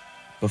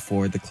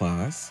before the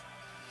class.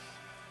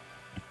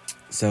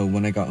 So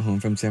when I got home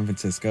from San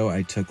Francisco,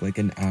 I took like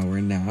an hour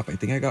nap. I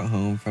think I got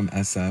home from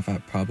SF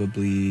at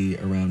probably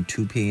around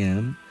 2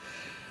 p.m.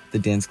 The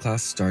dance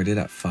class started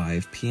at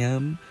 5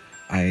 p.m.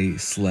 I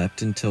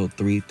slept until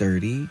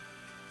 3:30,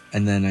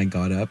 and then I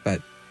got up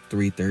at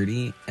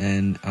 3:30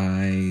 and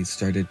I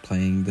started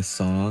playing the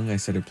song. I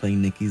started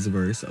playing Nicki's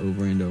verse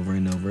over and over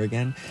and over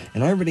again.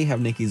 And I already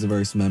have Nicki's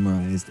verse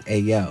memorized.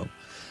 Ayo.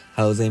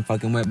 Hoes ain't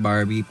fucking with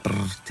Barbie.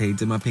 Tay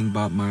to my pink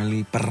Bob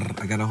Marley.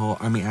 I got a whole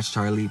army as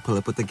Charlie. Pull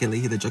up with the killer,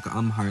 he the joker,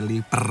 I'm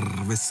Harley.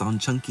 Wrist on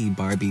chunky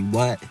Barbie.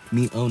 What?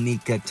 Me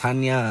Onika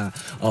Tanya.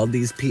 All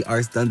these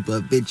PRs done,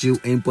 but bitch, you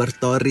ain't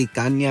Puerto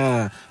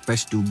Ricana.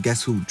 Fresh dude,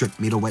 guess who? Drip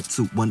me the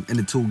wetsuit, 1 and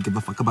a 2. Give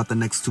a fuck about the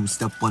next 2.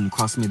 Step 1,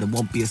 cross me, there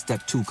won't be a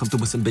step 2. Come through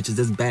with some bitches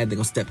that's bad, they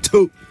gon' step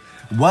 2.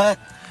 What?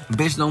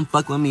 Bitch, don't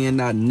fuck with me in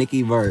that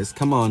Nicki verse.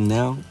 Come on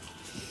now.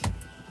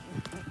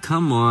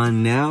 Come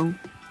on now.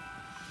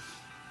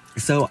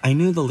 So I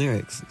knew the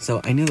lyrics.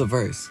 So I knew the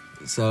verse.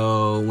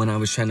 So when I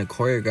was trying to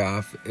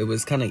choreograph, it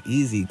was kind of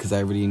easy because I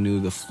already knew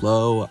the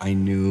flow. I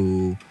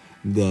knew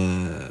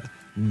the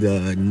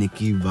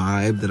Nicki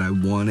vibe that I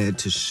wanted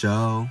to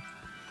show.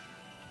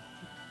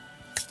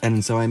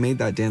 And so I made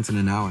that dance in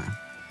an hour.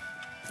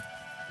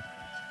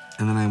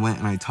 And then I went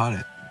and I taught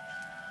it.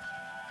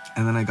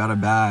 And then I got a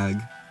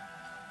bag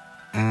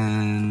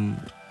and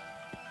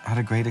had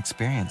a great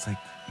experience. Like,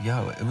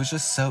 yo, it was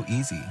just so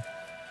easy.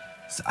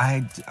 So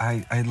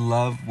I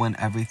love when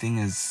everything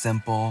is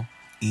simple,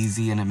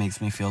 easy, and it makes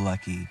me feel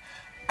lucky.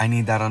 I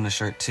need that on the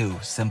shirt too.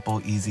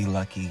 Simple, easy,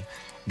 lucky.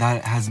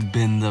 That has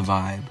been the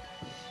vibe.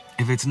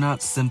 If it's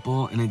not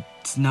simple and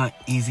it's not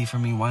easy for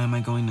me, why am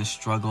I going to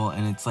struggle?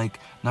 And it's like,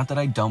 not that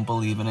I don't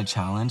believe in a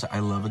challenge. I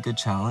love a good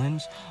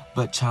challenge,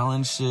 but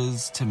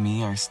challenges to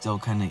me are still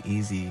kind of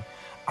easy.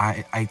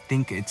 I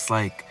think it's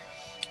like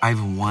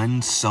I've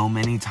won so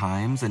many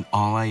times and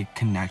all I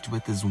connect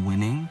with is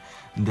winning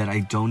that I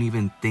don't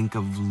even think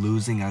of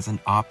losing as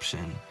an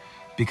option,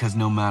 because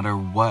no matter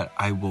what,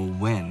 I will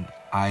win.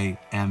 I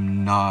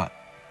am not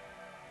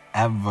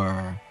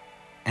ever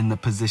in the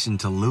position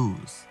to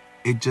lose.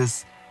 It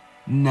just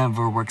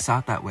never works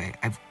out that way.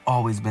 I've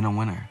always been a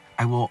winner.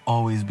 I will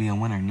always be a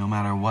winner no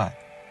matter what.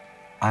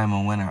 I am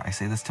a winner. I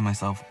say this to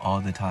myself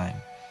all the time.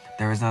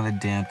 There is not a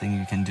damn thing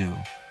you can do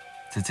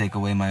to take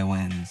away my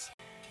wins.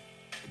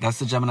 That's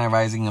the Gemini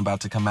rising about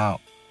to come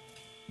out.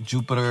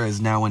 Jupiter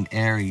is now in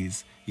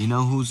Aries. You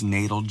know whose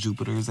natal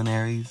Jupiter is in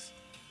Aries?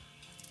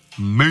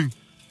 Me.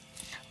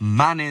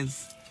 Mine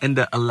is in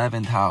the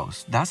 11th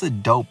house. That's a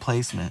dope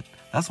placement.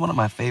 That's one of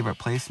my favorite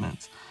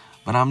placements.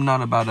 But I'm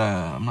not about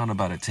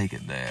to take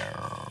it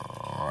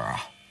there.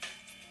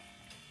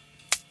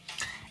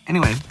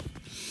 Anyway,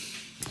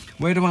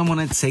 where do I want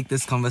to take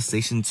this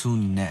conversation to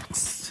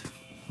next?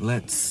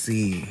 Let's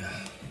see.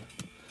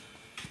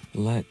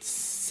 Let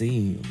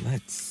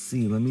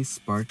me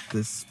spark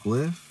this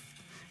spliff.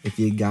 If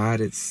you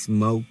got it,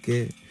 smoke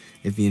it.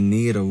 If you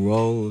need to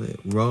roll it.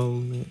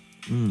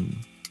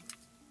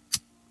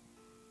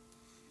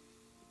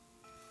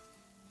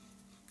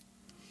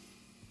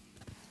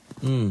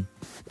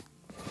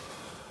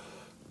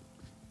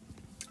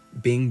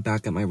 Being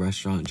back at my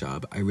restaurant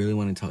job, I really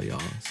want to tell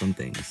y'all some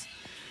things.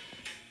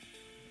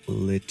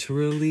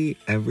 Literally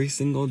every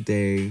single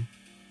day.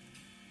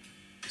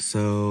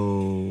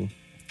 So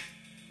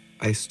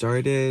I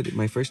started,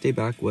 my first day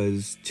back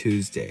was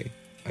Tuesday,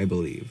 I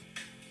believe.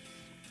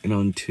 And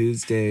on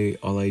Tuesday,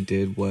 all I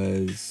did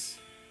was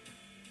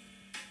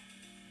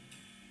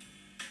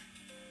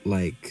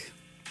like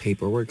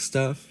paperwork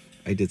stuff.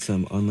 I did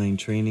some online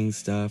training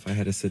stuff. I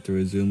had to sit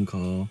through a Zoom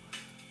call.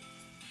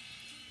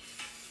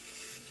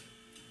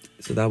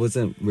 So that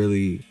wasn't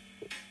really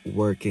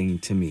working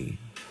to me.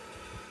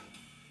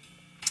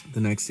 The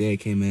next day I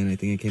came in, I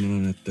think I came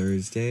in on a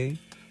Thursday.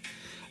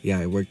 Yeah,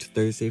 I worked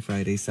Thursday,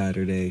 Friday,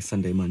 Saturday,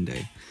 Sunday,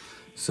 Monday.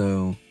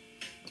 So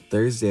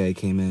Thursday I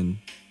came in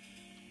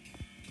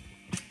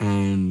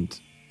and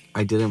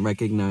I didn't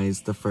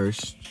recognize the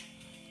first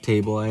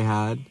table I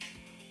had,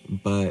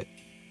 but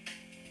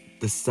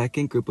the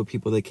second group of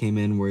people that came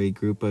in were a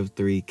group of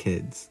 3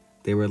 kids.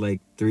 They were like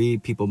 3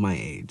 people my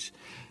age.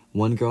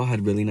 One girl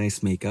had really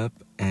nice makeup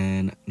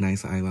and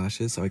nice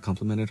eyelashes, so I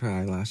complimented her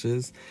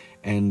eyelashes.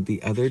 And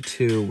the other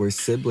 2 were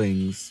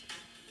siblings,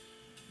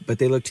 but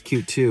they looked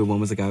cute too. One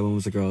was a guy, one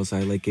was a girl, so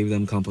I like gave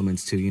them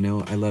compliments too, you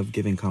know? I love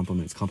giving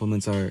compliments.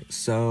 Compliments are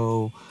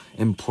so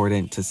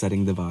important to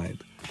setting the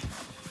vibe.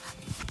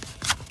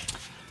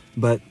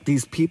 But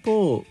these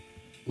people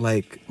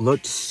like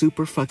looked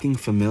super fucking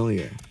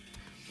familiar.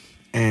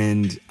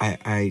 And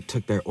I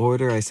took their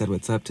order. I said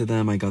what's up to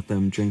them. I got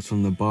them drinks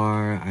from the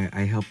bar.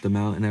 I helped them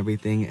out and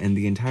everything. And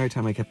the entire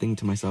time I kept thinking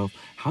to myself,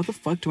 how the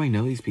fuck do I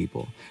know these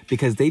people?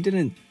 Because they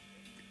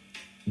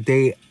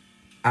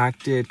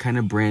acted kind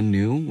of brand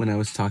new when I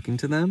was talking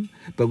to them.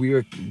 But we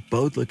were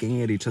both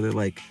looking at each other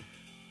like,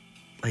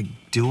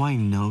 do I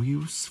know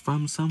you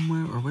from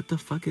somewhere? Or what the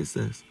fuck is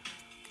this?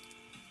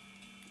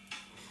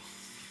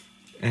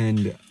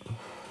 And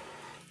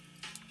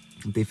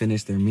they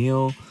finished their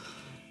meal.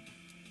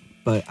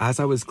 But as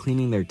I was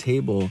cleaning their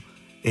table,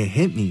 it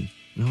hit me.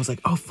 And I was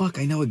like, oh, fuck,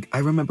 I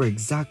remember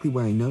exactly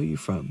where I know you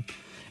from.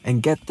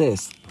 And get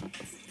this,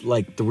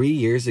 like 3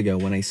 years ago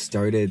when I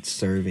started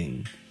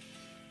serving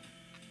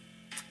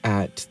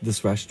at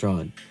this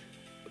restaurant,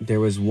 there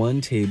was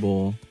one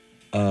table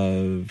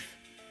of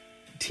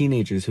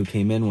teenagers who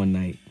came in one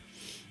night.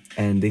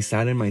 And they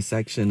sat in my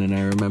section, and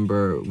I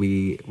remember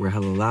we were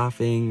hella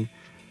laughing.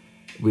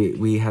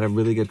 We had a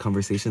really good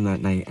conversation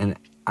that night, and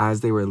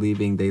as they were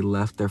leaving, they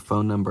left their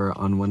phone number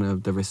on one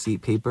of the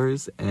receipt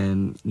papers,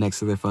 and next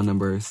to their phone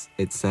numbers,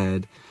 it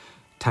said,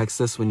 text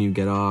us when you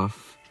get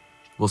off,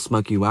 we'll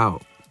smoke you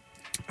out.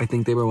 I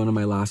think they were one of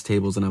my last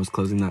tables, and I was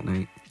closing that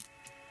night.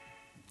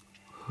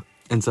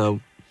 And so,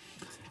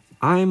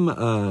 I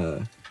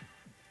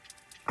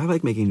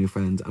like making new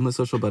friends. I'm a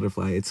social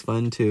butterfly. It's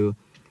fun to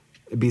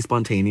be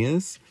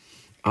spontaneous.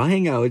 I'll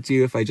hang out with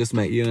you if I just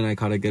met you and I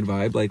caught a good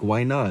vibe. Like,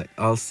 why not?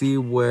 I'll see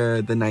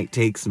where the night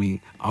takes me.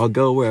 I'll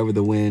go wherever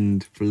the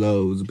wind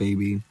flows,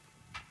 baby.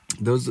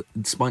 Those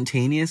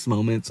spontaneous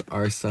moments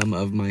are some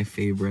of my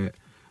favorite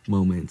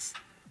moments.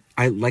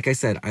 Like I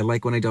said, I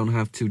like when I don't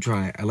have to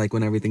try. I like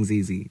when everything's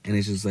easy. And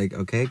it's just like,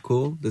 okay,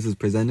 cool. This is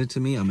presented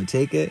to me. I'm going to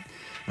take it.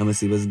 I'm going to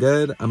see what's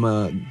good. I'm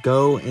going to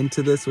go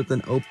into this with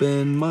an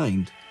open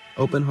mind.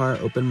 Open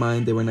heart, open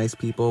mind. They were nice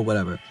people,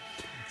 whatever.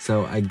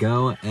 So I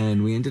go,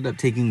 and we ended up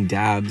taking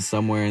dabs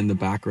somewhere in the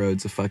back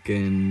roads of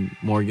fucking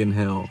Morgan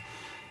Hill.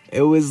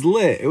 It was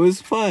lit. It was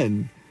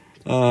fun.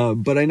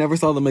 But I never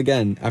saw them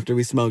again after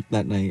we smoked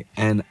that night.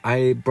 And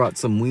I brought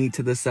some weed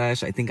to the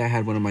sesh. I think I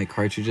had one of my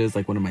cartridges,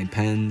 like one of my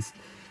pens.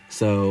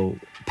 So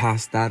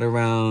passed that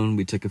around.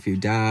 We took a few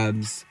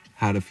dabs,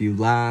 had a few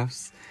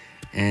laughs,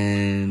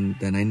 and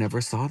then I never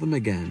saw them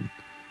again.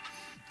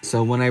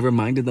 So when I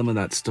reminded them of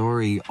that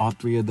story, all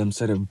three of them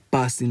started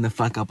busting the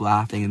fuck up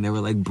laughing. And they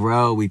were like,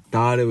 bro, we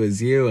thought it was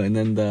you. And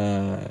then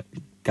the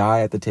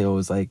guy at the table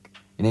was like,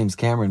 your name's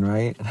Cameron,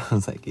 right? And I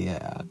was like,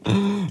 yeah,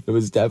 it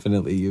was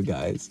definitely you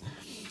guys.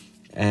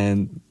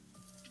 And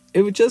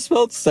it just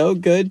felt so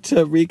good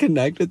to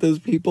reconnect with those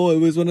people. It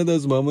was one of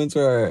those moments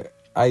where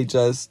I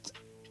just,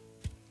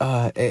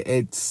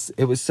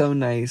 it was so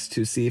nice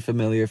to see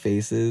familiar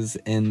faces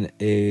in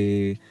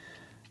a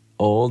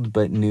old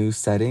but new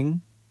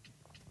setting.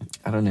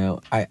 I don't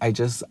know. I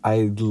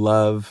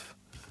love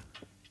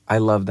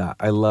that.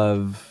 I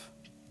love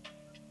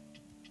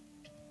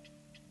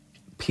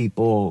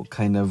people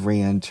kind of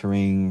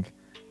re-entering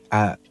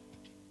at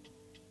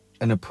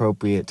an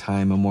appropriate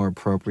time, a more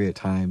appropriate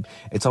time.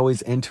 It's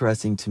always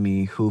interesting to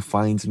me who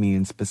finds me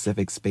in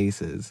specific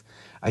spaces.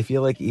 I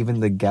feel like even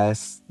the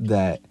guests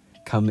that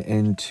come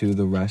into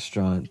the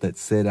restaurant that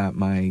sit at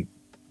my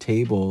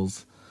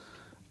tables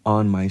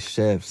on my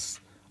shifts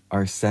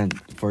are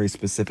sent for a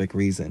specific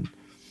reason.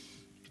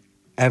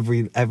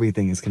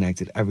 Everything is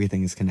connected.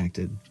 Everything is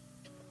connected.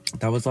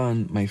 That was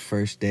on my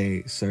first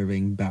day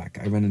serving back.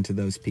 I ran into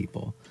those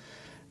people.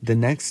 The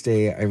next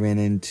day, I ran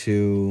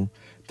into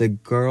the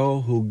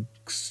girl who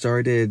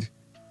started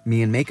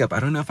me in makeup. I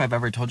don't know if I've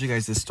ever told you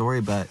guys this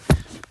story, but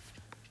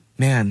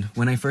man,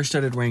 when I first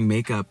started wearing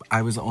makeup,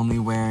 I was only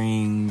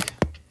wearing,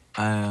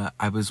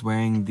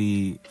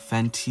 the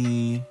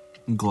Fenty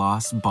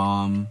Gloss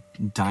Bomb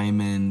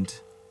Diamond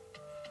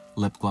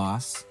lip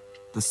gloss,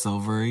 the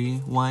silvery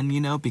one, you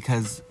know,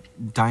 because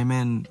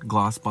Diamond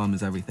Gloss Bomb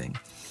is everything.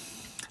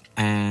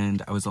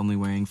 And I was only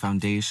wearing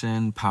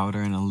foundation,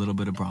 powder, and a little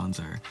bit of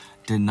bronzer.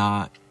 Did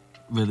not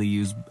really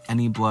use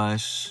any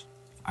blush.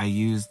 I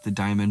used the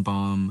Diamond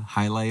Bomb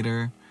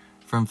highlighter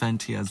from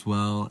Fenty as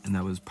well, and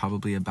that was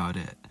probably about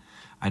it.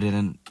 I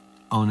didn't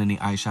own any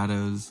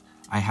eyeshadows.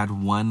 I had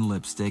one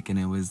lipstick, and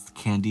it was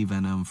Candy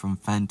Venom from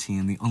Fenty,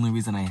 and the only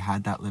reason I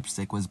had that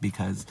lipstick was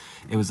because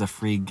it was a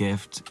free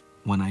gift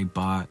when I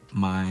bought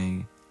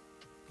my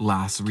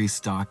last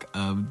restock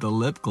of the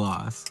lip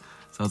gloss.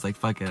 So I was like,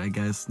 fuck it, I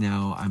guess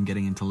now I'm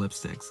getting into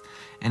lipsticks.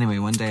 Anyway,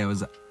 one day I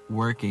was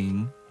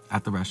working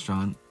at the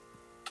restaurant,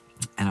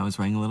 and I was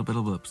wearing a little bit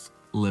of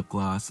lip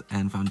gloss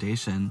and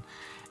foundation,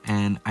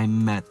 and I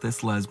met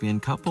this lesbian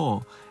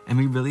couple, and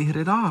we really hit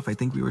it off. I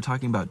think we were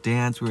talking about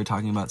dance, we were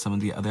talking about some of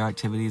the other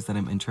activities that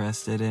I'm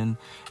interested in,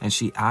 and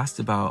she asked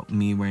about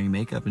me wearing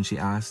makeup, and she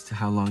asked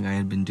how long I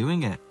had been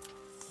doing it.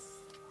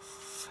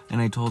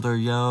 And I told her,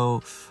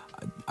 yo,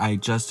 I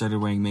just started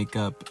wearing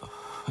makeup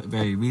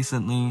very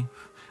recently.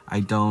 I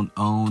don't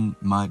own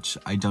much.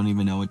 I don't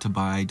even know what to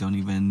buy. I don't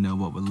even know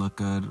what would look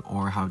good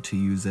or how to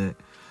use it.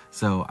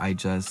 So I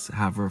just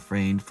have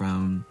refrained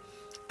from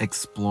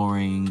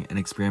exploring and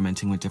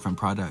experimenting with different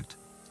product.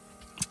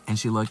 And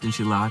she looked and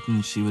she laughed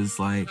and she was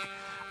like,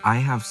 I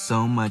have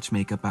so much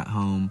makeup at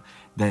home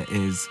that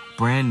is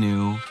brand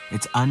new.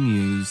 It's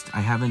unused. I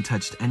haven't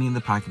touched any of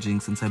the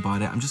packaging since I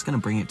bought it. I'm just going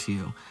to bring it to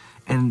you.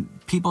 And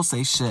people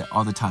say shit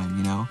all the time,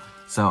 you know?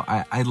 So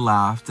I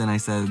laughed and I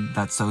said,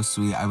 that's so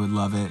sweet. I would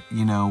love it.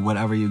 You know,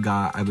 whatever you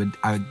got, I would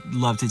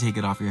love to take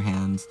it off your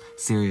hands.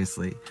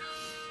 Seriously.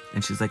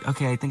 And she's like,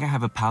 okay, I think I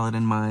have a palette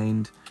in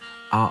mind.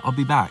 I'll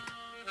be back.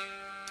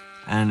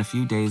 And a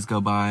few days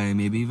go by,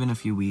 maybe even a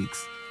few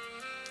weeks.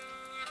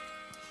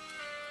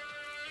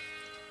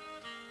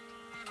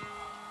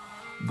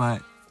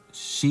 But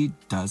she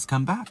does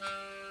come back.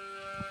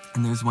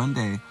 And there's one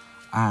day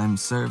I'm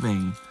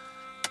serving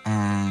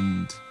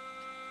and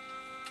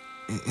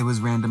it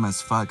was random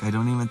as fuck. I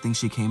don't even think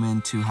she came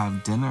in to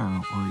have dinner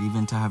or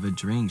even to have a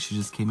drink. She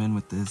just came in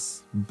with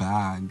this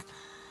bag.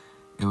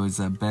 It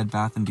was a Bed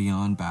Bath &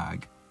 Beyond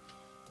bag.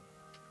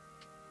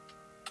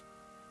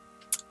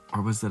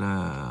 Or was it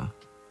a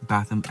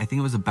I think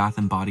it was a Bath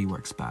 & Body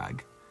Works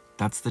bag.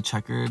 That's the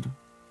checkered,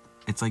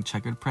 it's like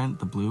checkered print,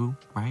 the blue,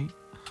 right?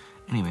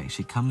 Anyway,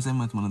 she comes in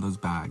with one of those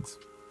bags.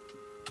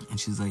 And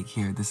she's like,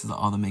 here, this is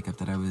all the makeup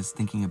that I was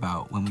thinking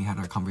about when we had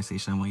our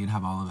conversation. I want you to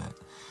have all of it.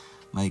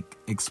 Like,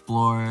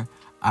 explore.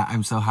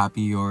 I'm so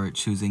happy you're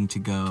choosing to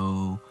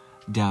go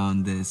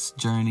down this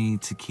journey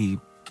to keep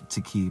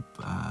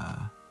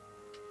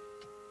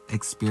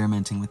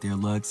experimenting with your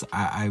looks.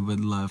 I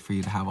would love for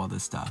you to have all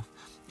this stuff.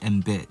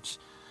 And bitch,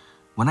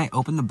 when I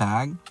opened the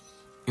bag,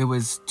 It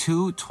was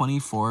two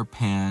 24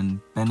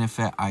 pan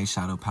Benefit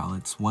eyeshadow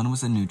palettes. One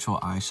was a neutral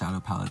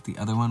eyeshadow palette. The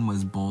other one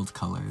was bold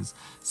colors.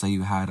 So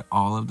you had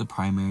all of the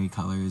primary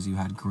colors. You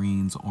had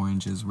greens,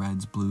 oranges,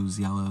 reds, blues,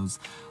 yellows.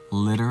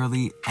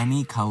 Literally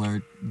any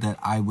color that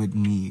I would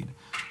need.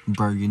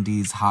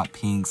 Burgundies, hot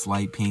pinks,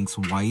 light pinks,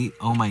 white.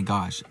 Oh my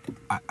gosh.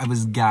 I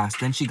was gassed.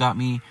 Then she got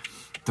me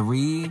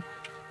 3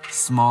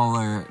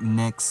 smaller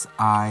NYX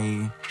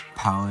eye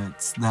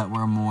palettes that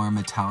were more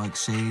metallic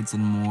shades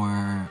and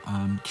more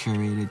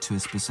curated to a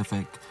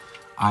specific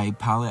eye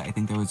palette. I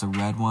think there was a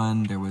red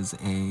one, there was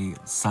a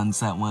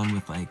sunset one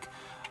with like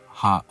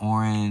hot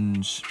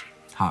orange,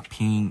 hot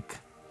pink,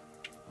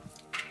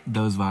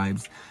 those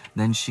vibes.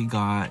 Then she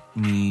got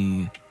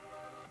me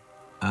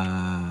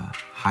a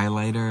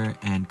highlighter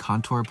and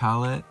contour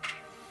palette,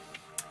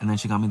 and then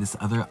she got me this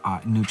other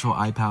neutral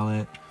eye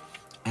palette.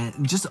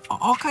 And just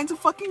all kinds of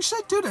fucking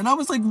shit, dude. And I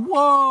was like,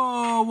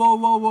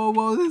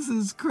 whoa, this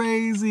is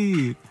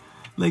crazy.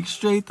 Like,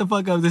 straight the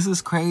fuck up, this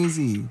is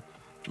crazy.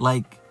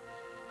 Like,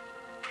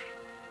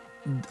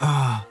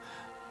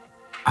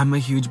 I'm a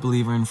huge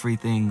believer in free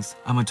things.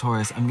 I'm a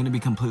Taurus. I'm gonna be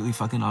completely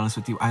fucking honest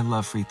with you. I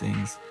love free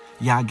things.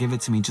 Yeah, give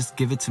it to me. Just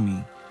give it to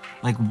me.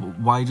 Like,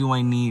 why do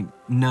I need...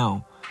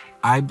 No.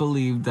 I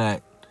believe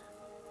that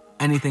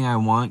anything I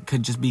want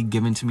could just be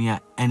given to me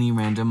at any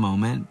random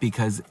moment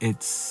because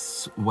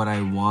it's what I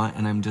want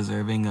and I'm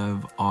deserving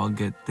of all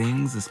good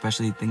things,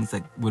 especially things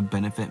that would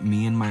benefit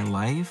me in my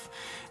life.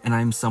 And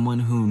I'm someone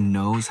who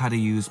knows how to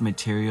use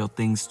material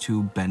things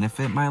to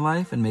benefit my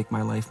life and make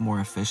my life more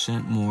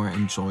efficient, more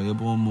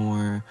enjoyable,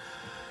 more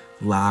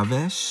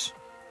lavish.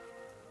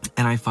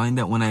 And I find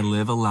that when I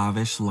live a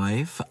lavish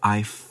life,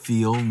 I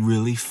feel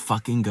really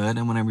fucking good.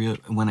 And when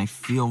I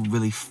feel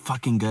really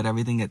fucking good,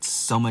 everything gets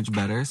so much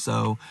better.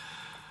 So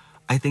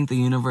I think the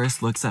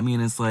universe looks at me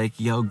and is like,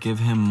 yo, give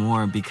him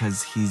more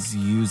because he's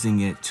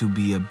using it to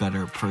be a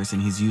better person.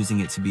 He's using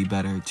it to be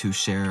better, to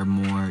share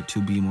more,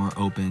 to be more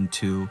open,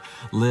 to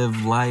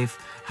live life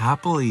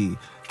happily,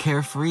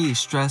 carefree,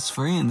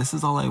 stress-free. And this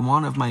is all I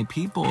want of my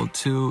people,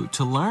 to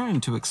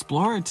learn, to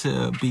explore,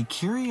 to be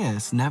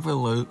curious, never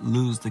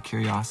lose the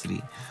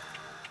curiosity.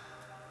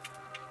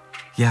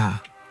 Yeah,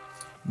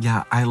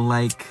 I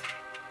like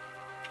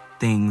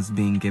things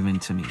being given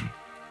to me.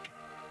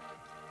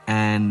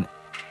 And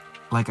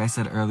like I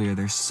said earlier,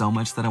 there's so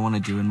much that I want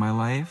to do in my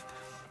life,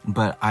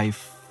 but I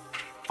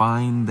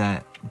find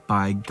that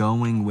by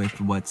going with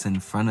what's in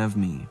front of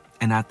me,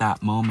 and at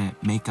that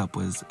moment, makeup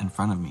was in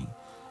front of me.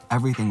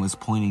 Everything was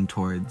pointing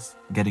towards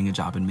getting a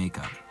job in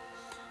makeup.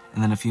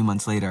 And then a few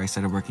months later, I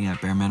started working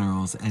at Bare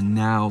Minerals, and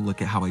now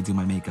look at how I do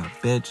my makeup.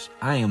 Bitch,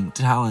 I am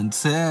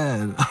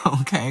talented.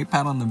 Okay,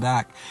 pat on the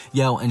back.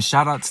 Yo, and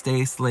shout out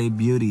Stay Slay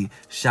Beauty.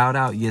 Shout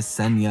out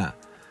Yesenia.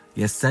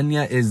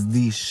 Yesenia is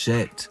the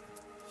shit.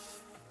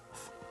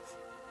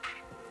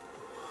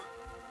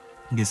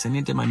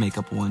 Yesenia did my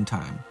makeup one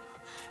time,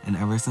 and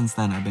ever since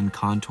then I've been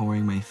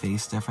contouring my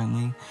face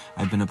differently.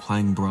 I've been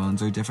applying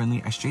bronzer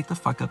differently. I straight the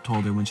fuck up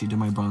told her when she did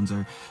my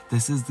bronzer,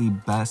 this is the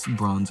best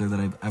bronzer that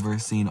I've ever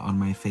seen on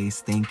my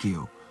face. Thank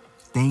you.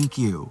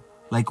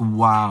 Like,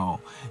 wow.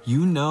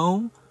 You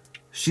know,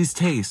 she's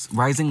taste.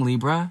 Rising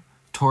Libra,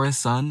 Taurus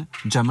Sun,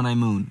 Gemini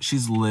Moon.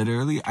 She's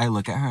literally, I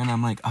look at her and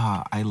I'm like,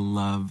 I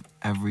love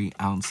every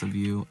ounce of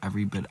you,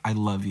 every bit. I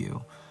love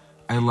you.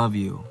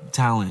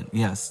 Talent,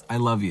 yes, I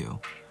love you.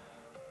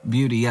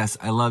 Beauty, yes,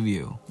 I love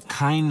you.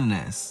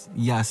 Kindness,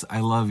 yes, I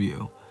love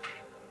you.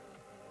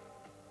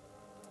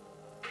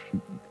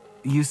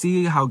 You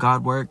see how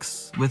God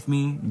works with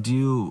me?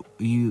 Do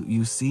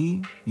you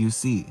see? You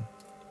see.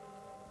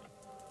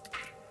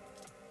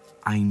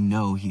 I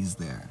know he's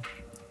there.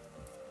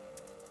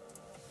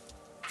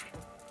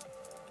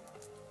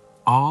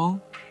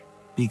 All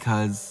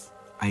because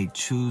I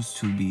choose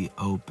to be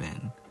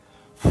open.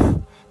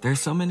 There's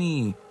so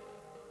many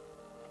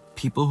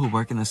people who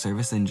work in the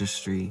service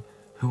industry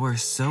who are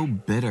so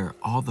bitter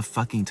all the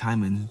fucking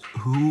time and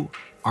who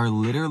are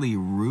literally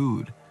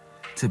rude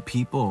to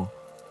people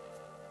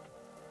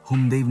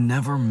whom they've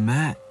never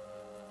met.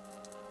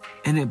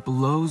 And it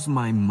blows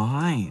my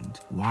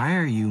mind. Why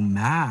are you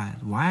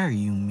mad? Why are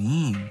you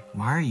mean?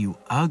 Why are you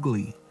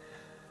ugly?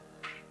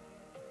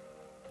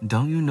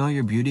 Don't you know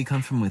your beauty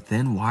comes from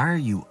within? Why are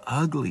you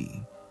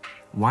ugly?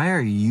 Why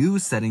are you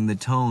setting the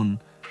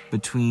tone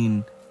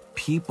between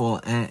people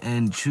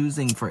and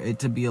choosing for it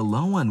to be a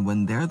low one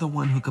when they're the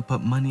one who could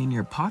put money in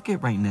your pocket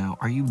right now?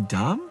 Are you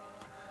dumb?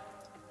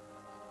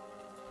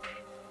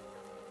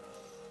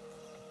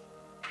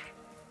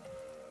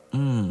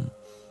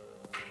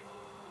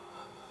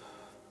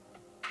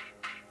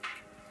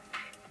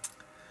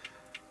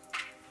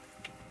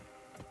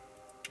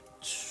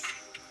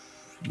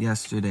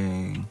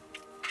 Yesterday,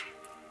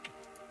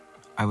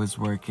 I was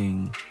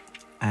working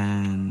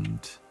and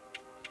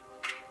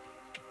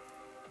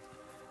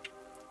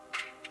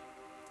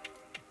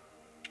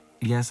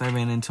yes, I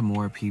ran into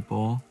more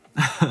people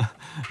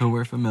who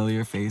were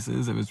familiar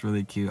faces. It was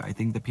really cute. I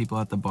think the people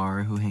at the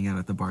bar who hang out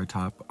at the bar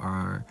top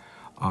are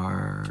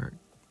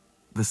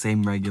the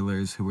same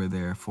regulars who were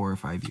there 4 or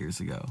 5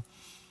 years ago.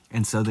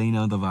 And so they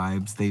know the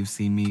vibes. They've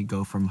seen me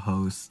go from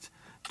host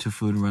to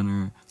food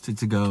runner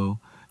to go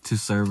to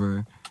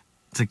server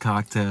to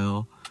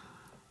cocktail.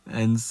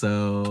 And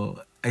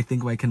so I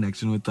think my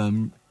connection with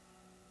them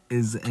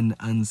is an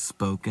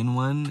unspoken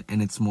one,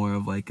 and it's more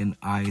of like an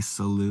I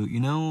salute. You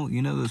know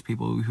those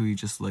people who you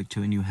just look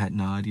to and you head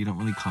nod. You don't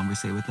really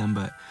conversate with them,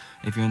 but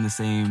if you're in the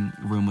same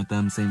room with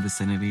them, same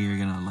vicinity, you're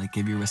gonna like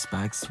give your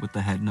respects with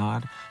the head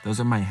nod. Those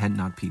are my head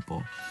nod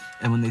people.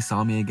 And when they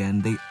saw me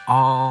again, they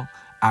all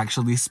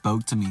actually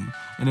spoke to me,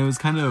 and it was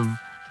kind of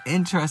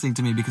interesting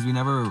to me because we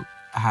never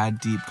had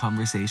deep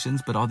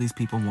conversations, but all these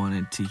people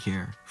wanted to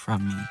hear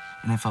from me,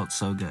 and it felt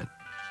so good.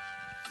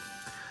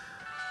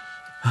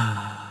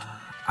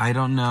 I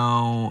don't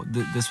know.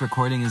 This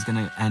recording is going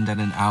to end at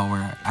an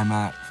hour. I'm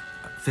at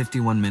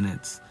 51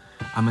 minutes.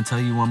 I'm going to tell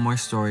you one more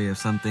story of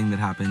something that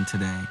happened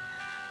today.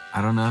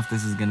 I don't know if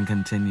this is going to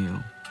continue.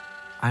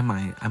 I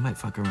might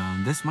fuck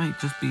around. This might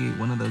just be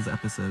one of those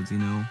episodes, you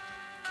know?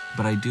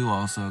 But I do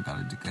also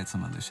got to get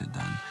some other shit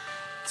done.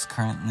 It's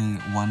currently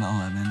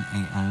 1:11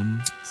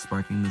 a.m.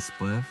 Sparking the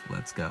spliff.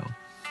 Let's go.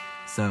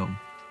 So,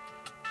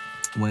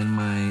 when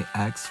my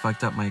ex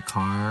fucked up my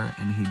car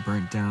and he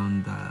burnt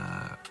down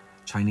the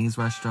Chinese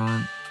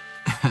restaurant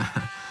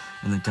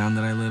in the town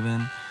that I live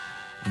in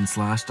and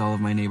slashed all of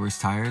my neighbors'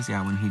 tires,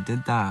 yeah, when he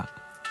did that,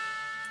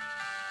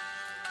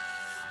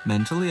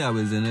 mentally I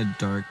was in a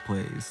dark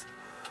place.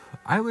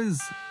 I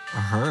was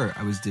hurt.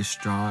 I was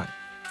distraught.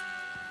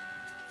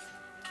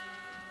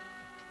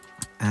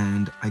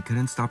 And I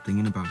couldn't stop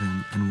thinking about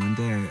him. And one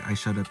day I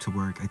showed up to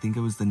work. I think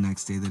it was the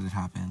next day that it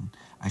happened.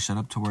 I showed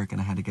up to work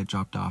and I had to get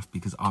dropped off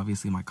because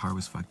obviously my car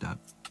was fucked up.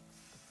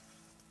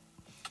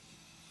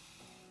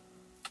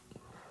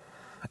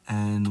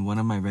 And one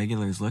of my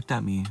regulars looked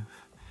at me.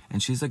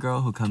 And she's a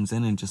girl who comes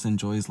in and just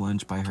enjoys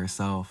lunch by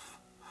herself,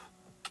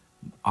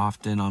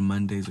 often on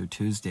Mondays or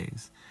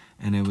Tuesdays.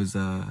 And it was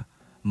a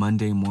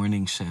Monday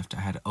morning shift.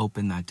 I had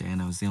open that day and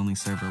I was the only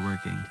server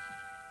working.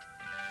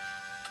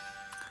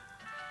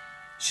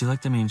 She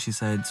looked at me and she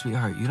said,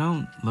 "Sweetheart, you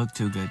don't look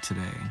too good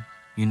today.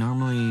 You're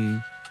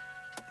normally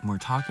more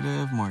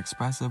talkative, more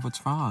expressive.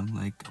 What's wrong?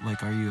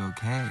 Like, are you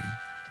okay?"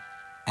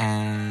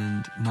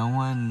 And no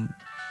one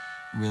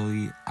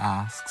really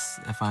asks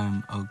if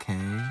I'm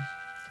okay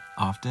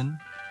often.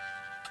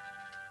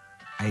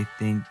 I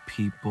think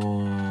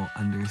people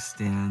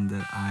understand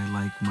that I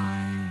like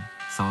my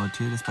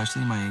solitude,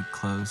 especially my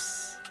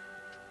close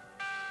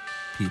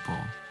people.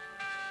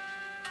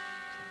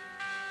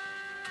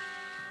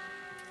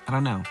 I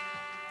don't know.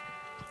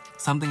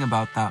 Something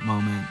about that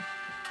moment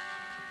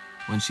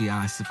when she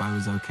asked if I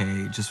was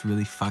okay just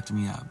really fucked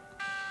me up.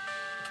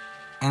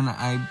 And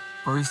I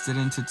bursted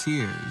into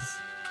tears.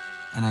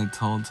 And I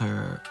told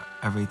her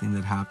everything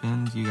that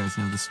happened. You guys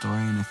know the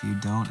story, and if you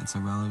don't, it's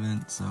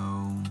irrelevant.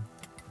 So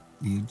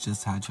you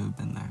just had to have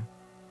been there.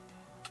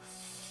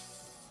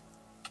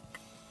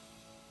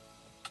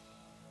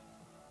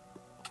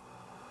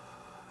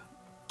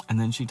 And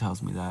then she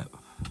tells me that,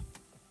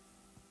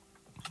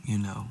 you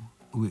know,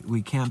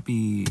 we can't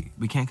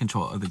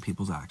control other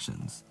people's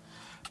actions.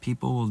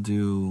 People will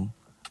do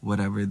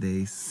whatever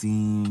they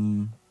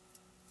seem,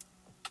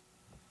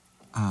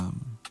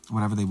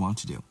 whatever they want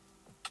to do.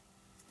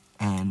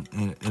 And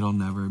it'll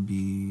never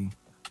be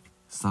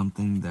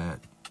something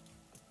that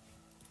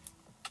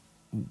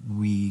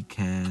we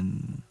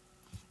can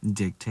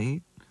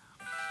dictate.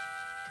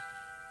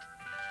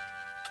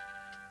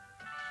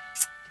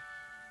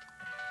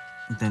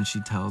 Then she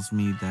tells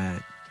me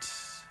that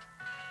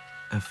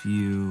a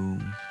few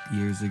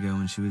years ago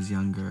when she was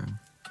younger,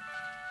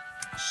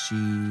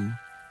 she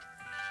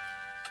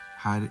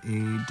had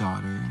a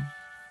daughter,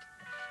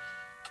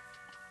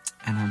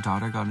 and her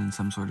daughter got in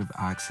some sort of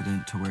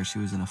accident to where she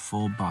was in a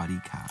full body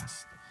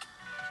cast.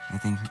 I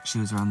think she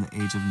was around the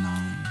age of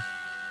 9.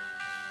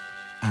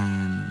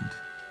 And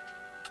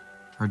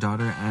her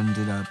daughter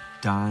ended up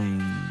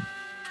dying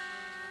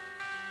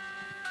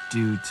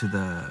due to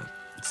the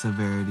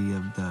severity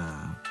of the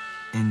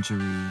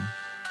injury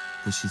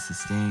that she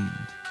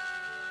sustained.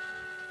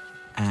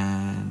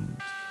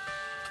 And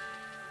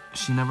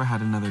she never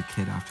had another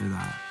kid after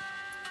that.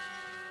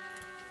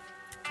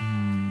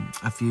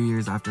 A few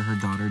years after her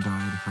daughter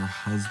died, her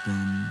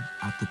husband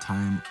at the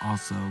time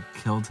also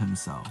killed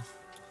himself.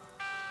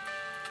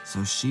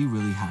 So she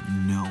really had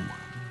no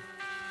one.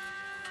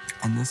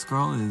 And this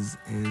girl is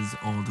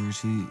older.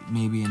 She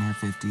may be in her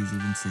 50s,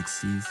 even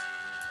 60s.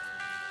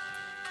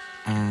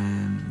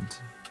 And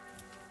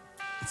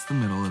it's the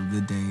middle of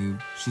the day.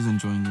 She's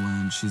enjoying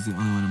lunch. She's the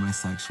only one in my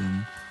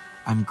section.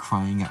 I'm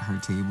crying at her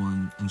table,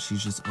 and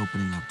she's just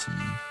opening up to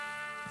me.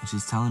 And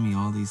she's telling me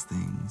all these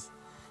things.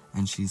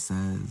 And she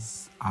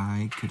says,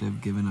 I could have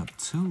given up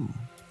too.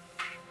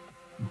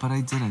 But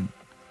I didn't.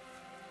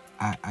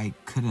 I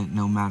couldn't,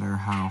 no matter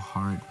how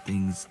hard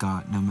things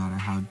got, no matter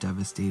how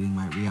devastating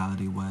my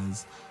reality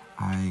was.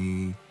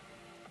 I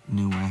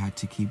knew I had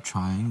to keep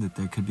trying, that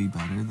there could be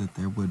better, that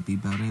there would be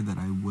better, that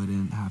I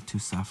wouldn't have to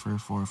suffer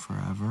for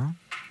forever.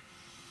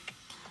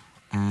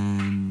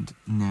 And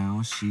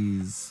now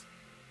she's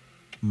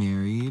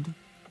married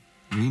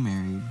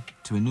remarried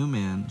to a new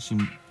man.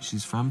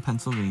 She's from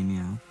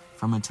Pennsylvania,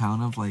 from a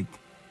town of like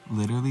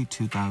literally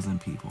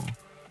 2,000 people.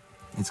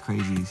 It's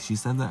crazy. She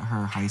said that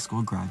her high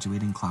school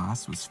graduating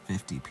class was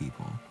 50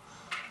 people.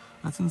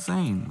 That's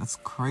insane. That's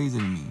crazy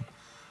to me.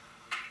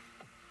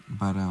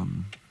 But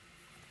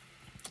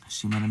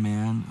she met a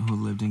man who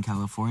lived in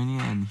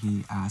California, and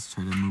he asked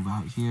her to move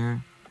out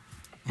here,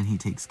 and he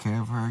takes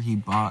care of her. He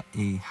bought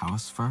a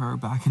house for her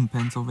back in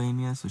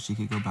Pennsylvania so she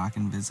could go back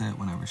and visit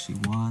whenever she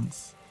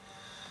wants.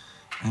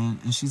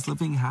 And she's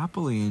living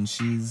happily, and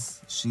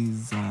she's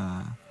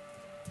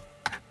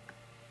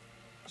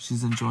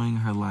enjoying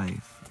her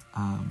life.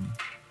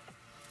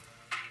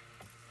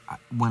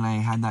 When I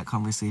had that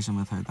conversation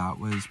with her, that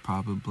was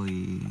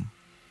probably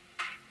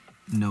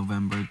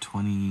November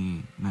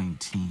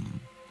 2019.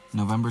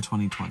 November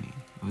 2020.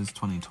 It was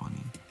 2020.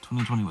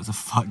 2020 was a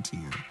fucked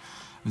year.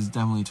 It was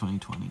definitely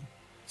 2020.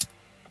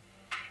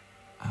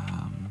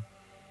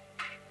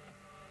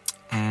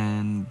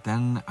 And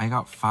then I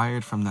got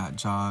fired from that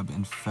job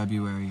in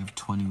February of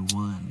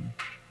 21.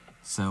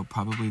 So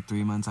probably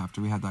 3 months after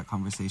we had that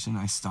conversation,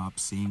 I stopped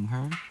seeing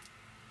her.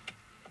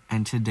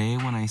 And today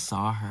when I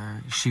saw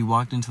her, she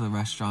walked into the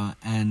restaurant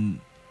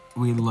and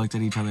we looked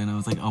at each other and I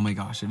was like, oh my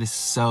gosh, it is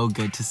so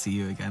good to see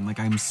you again. Like,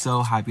 I'm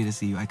so happy to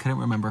see you. I couldn't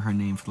remember her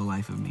name for the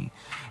life of me.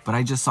 But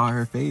I just saw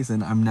her face,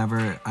 and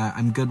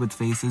I'm good with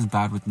faces,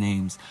 bad with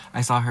names.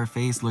 I saw her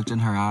face, looked in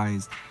her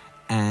eyes,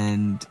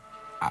 and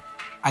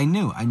I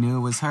knew it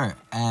was her.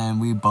 And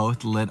we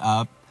both lit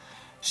up.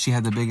 She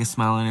had the biggest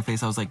smile on her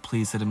face. I was like,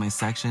 please sit in my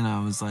section.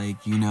 I was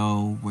like, you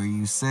know where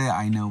you sit.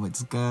 I know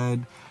what's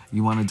good.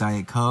 You want a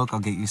Diet Coke? I'll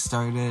get you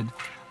started.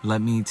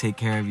 Let me take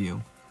care of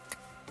you.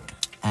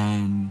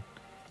 And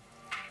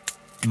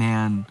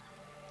man,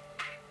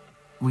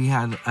 we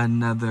had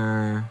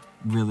another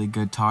really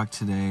good talk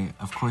today.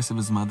 Of course, it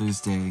was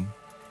Mother's Day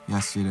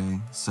yesterday,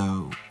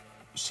 so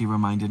she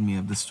reminded me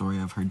of the story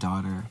of her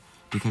daughter,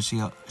 because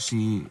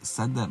she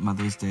said that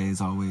Mother's Day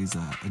is always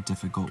a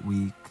difficult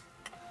week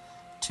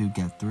to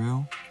get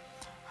through.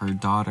 Her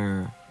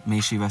daughter, may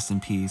she rest in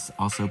peace,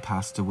 also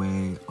passed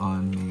away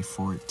on May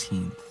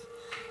 14th.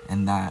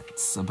 And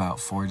that's about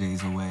 4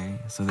 days away.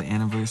 So the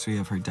anniversary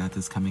of her death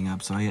is coming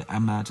up. So I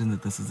imagine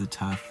that this is a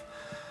tough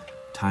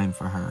time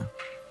for her.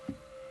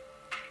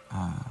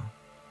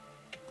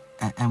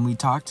 And we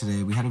talked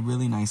today. We had a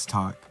really nice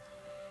talk.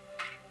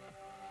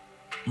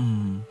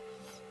 And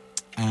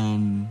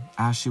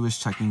as she was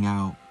checking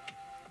out,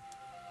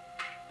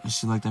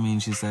 she looked at me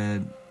and she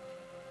said,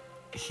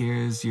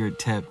 here's your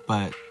tip,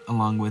 but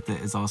along with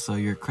it is also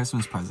your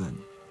Christmas present.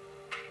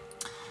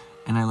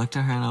 And I looked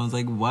at her and I was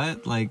like,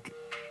 what? Like,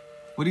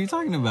 what are you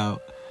talking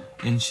about?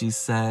 And she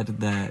said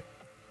that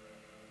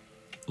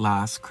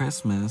last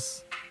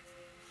Christmas,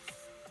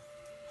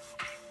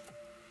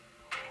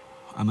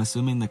 I'm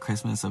assuming the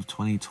Christmas of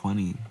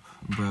 2020,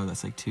 bro,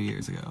 that's like 2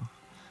 years ago,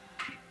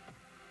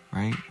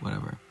 right?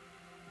 Whatever.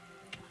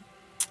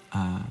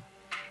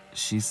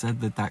 She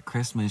said that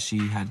Christmas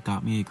she had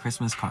got me a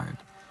Christmas card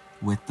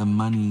with the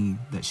money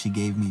that she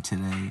gave me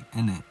today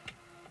in it.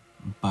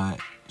 But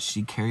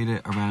she carried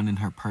it around in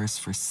her purse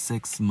for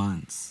 6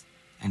 months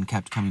and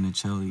kept coming to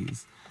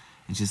Chili's.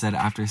 And she said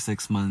after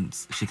 6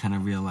 months, she kind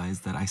of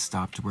realized that I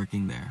stopped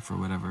working there for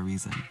whatever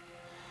reason.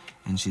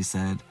 And she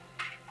said,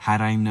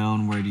 had I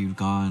known where you'd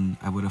gone,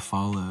 I would have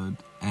followed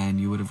and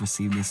you would have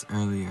received this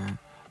earlier.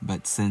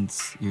 But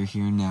since you're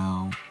here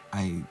now,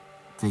 I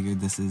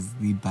figured this is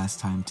the best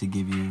time to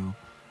give you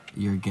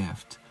your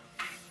gift.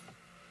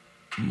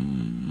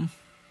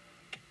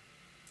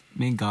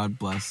 May God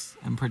bless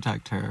and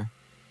protect her.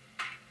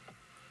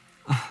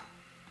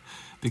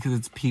 Because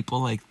it's people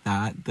like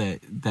that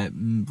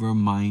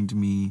remind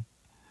me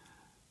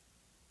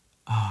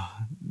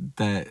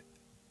that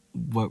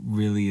what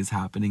really is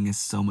happening is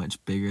so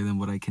much bigger than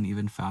what I can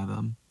even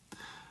fathom.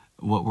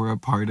 What we're a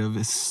part of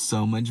is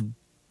so much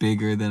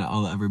bigger than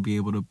I'll ever be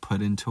able to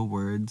put into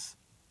words.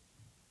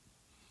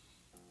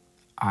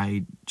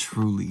 I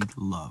truly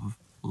love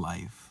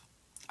life.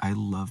 I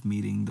love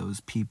meeting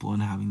those people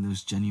and having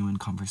those genuine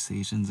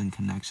conversations and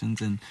connections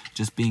and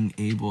just being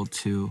able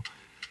to...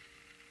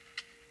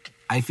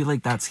 I feel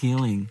like that's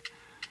healing.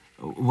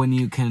 When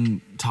you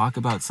can talk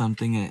about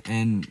something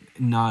and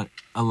not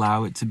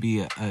allow it to be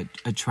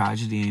a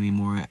tragedy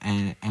anymore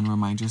and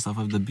remind yourself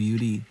of the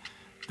beauty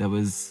that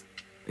was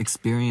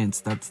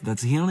experienced.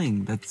 That's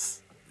healing.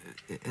 That's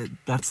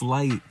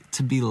light.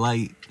 To be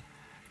light.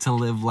 To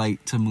live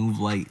light. To move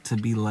light. To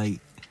be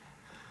light.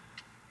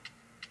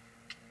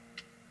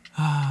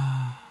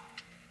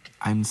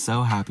 I'm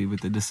so happy with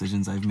the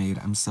decisions I've made.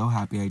 I'm so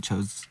happy I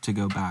chose to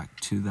go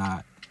back to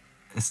that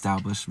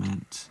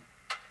establishment.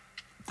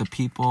 The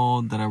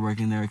people that are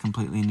working there are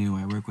completely new.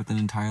 I work with an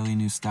entirely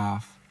new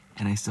staff,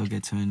 and I still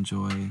get to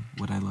enjoy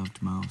what I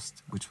loved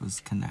most, which was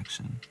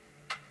connection.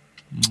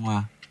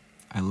 Mwah.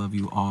 I love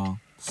you all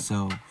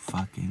so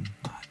fucking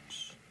much.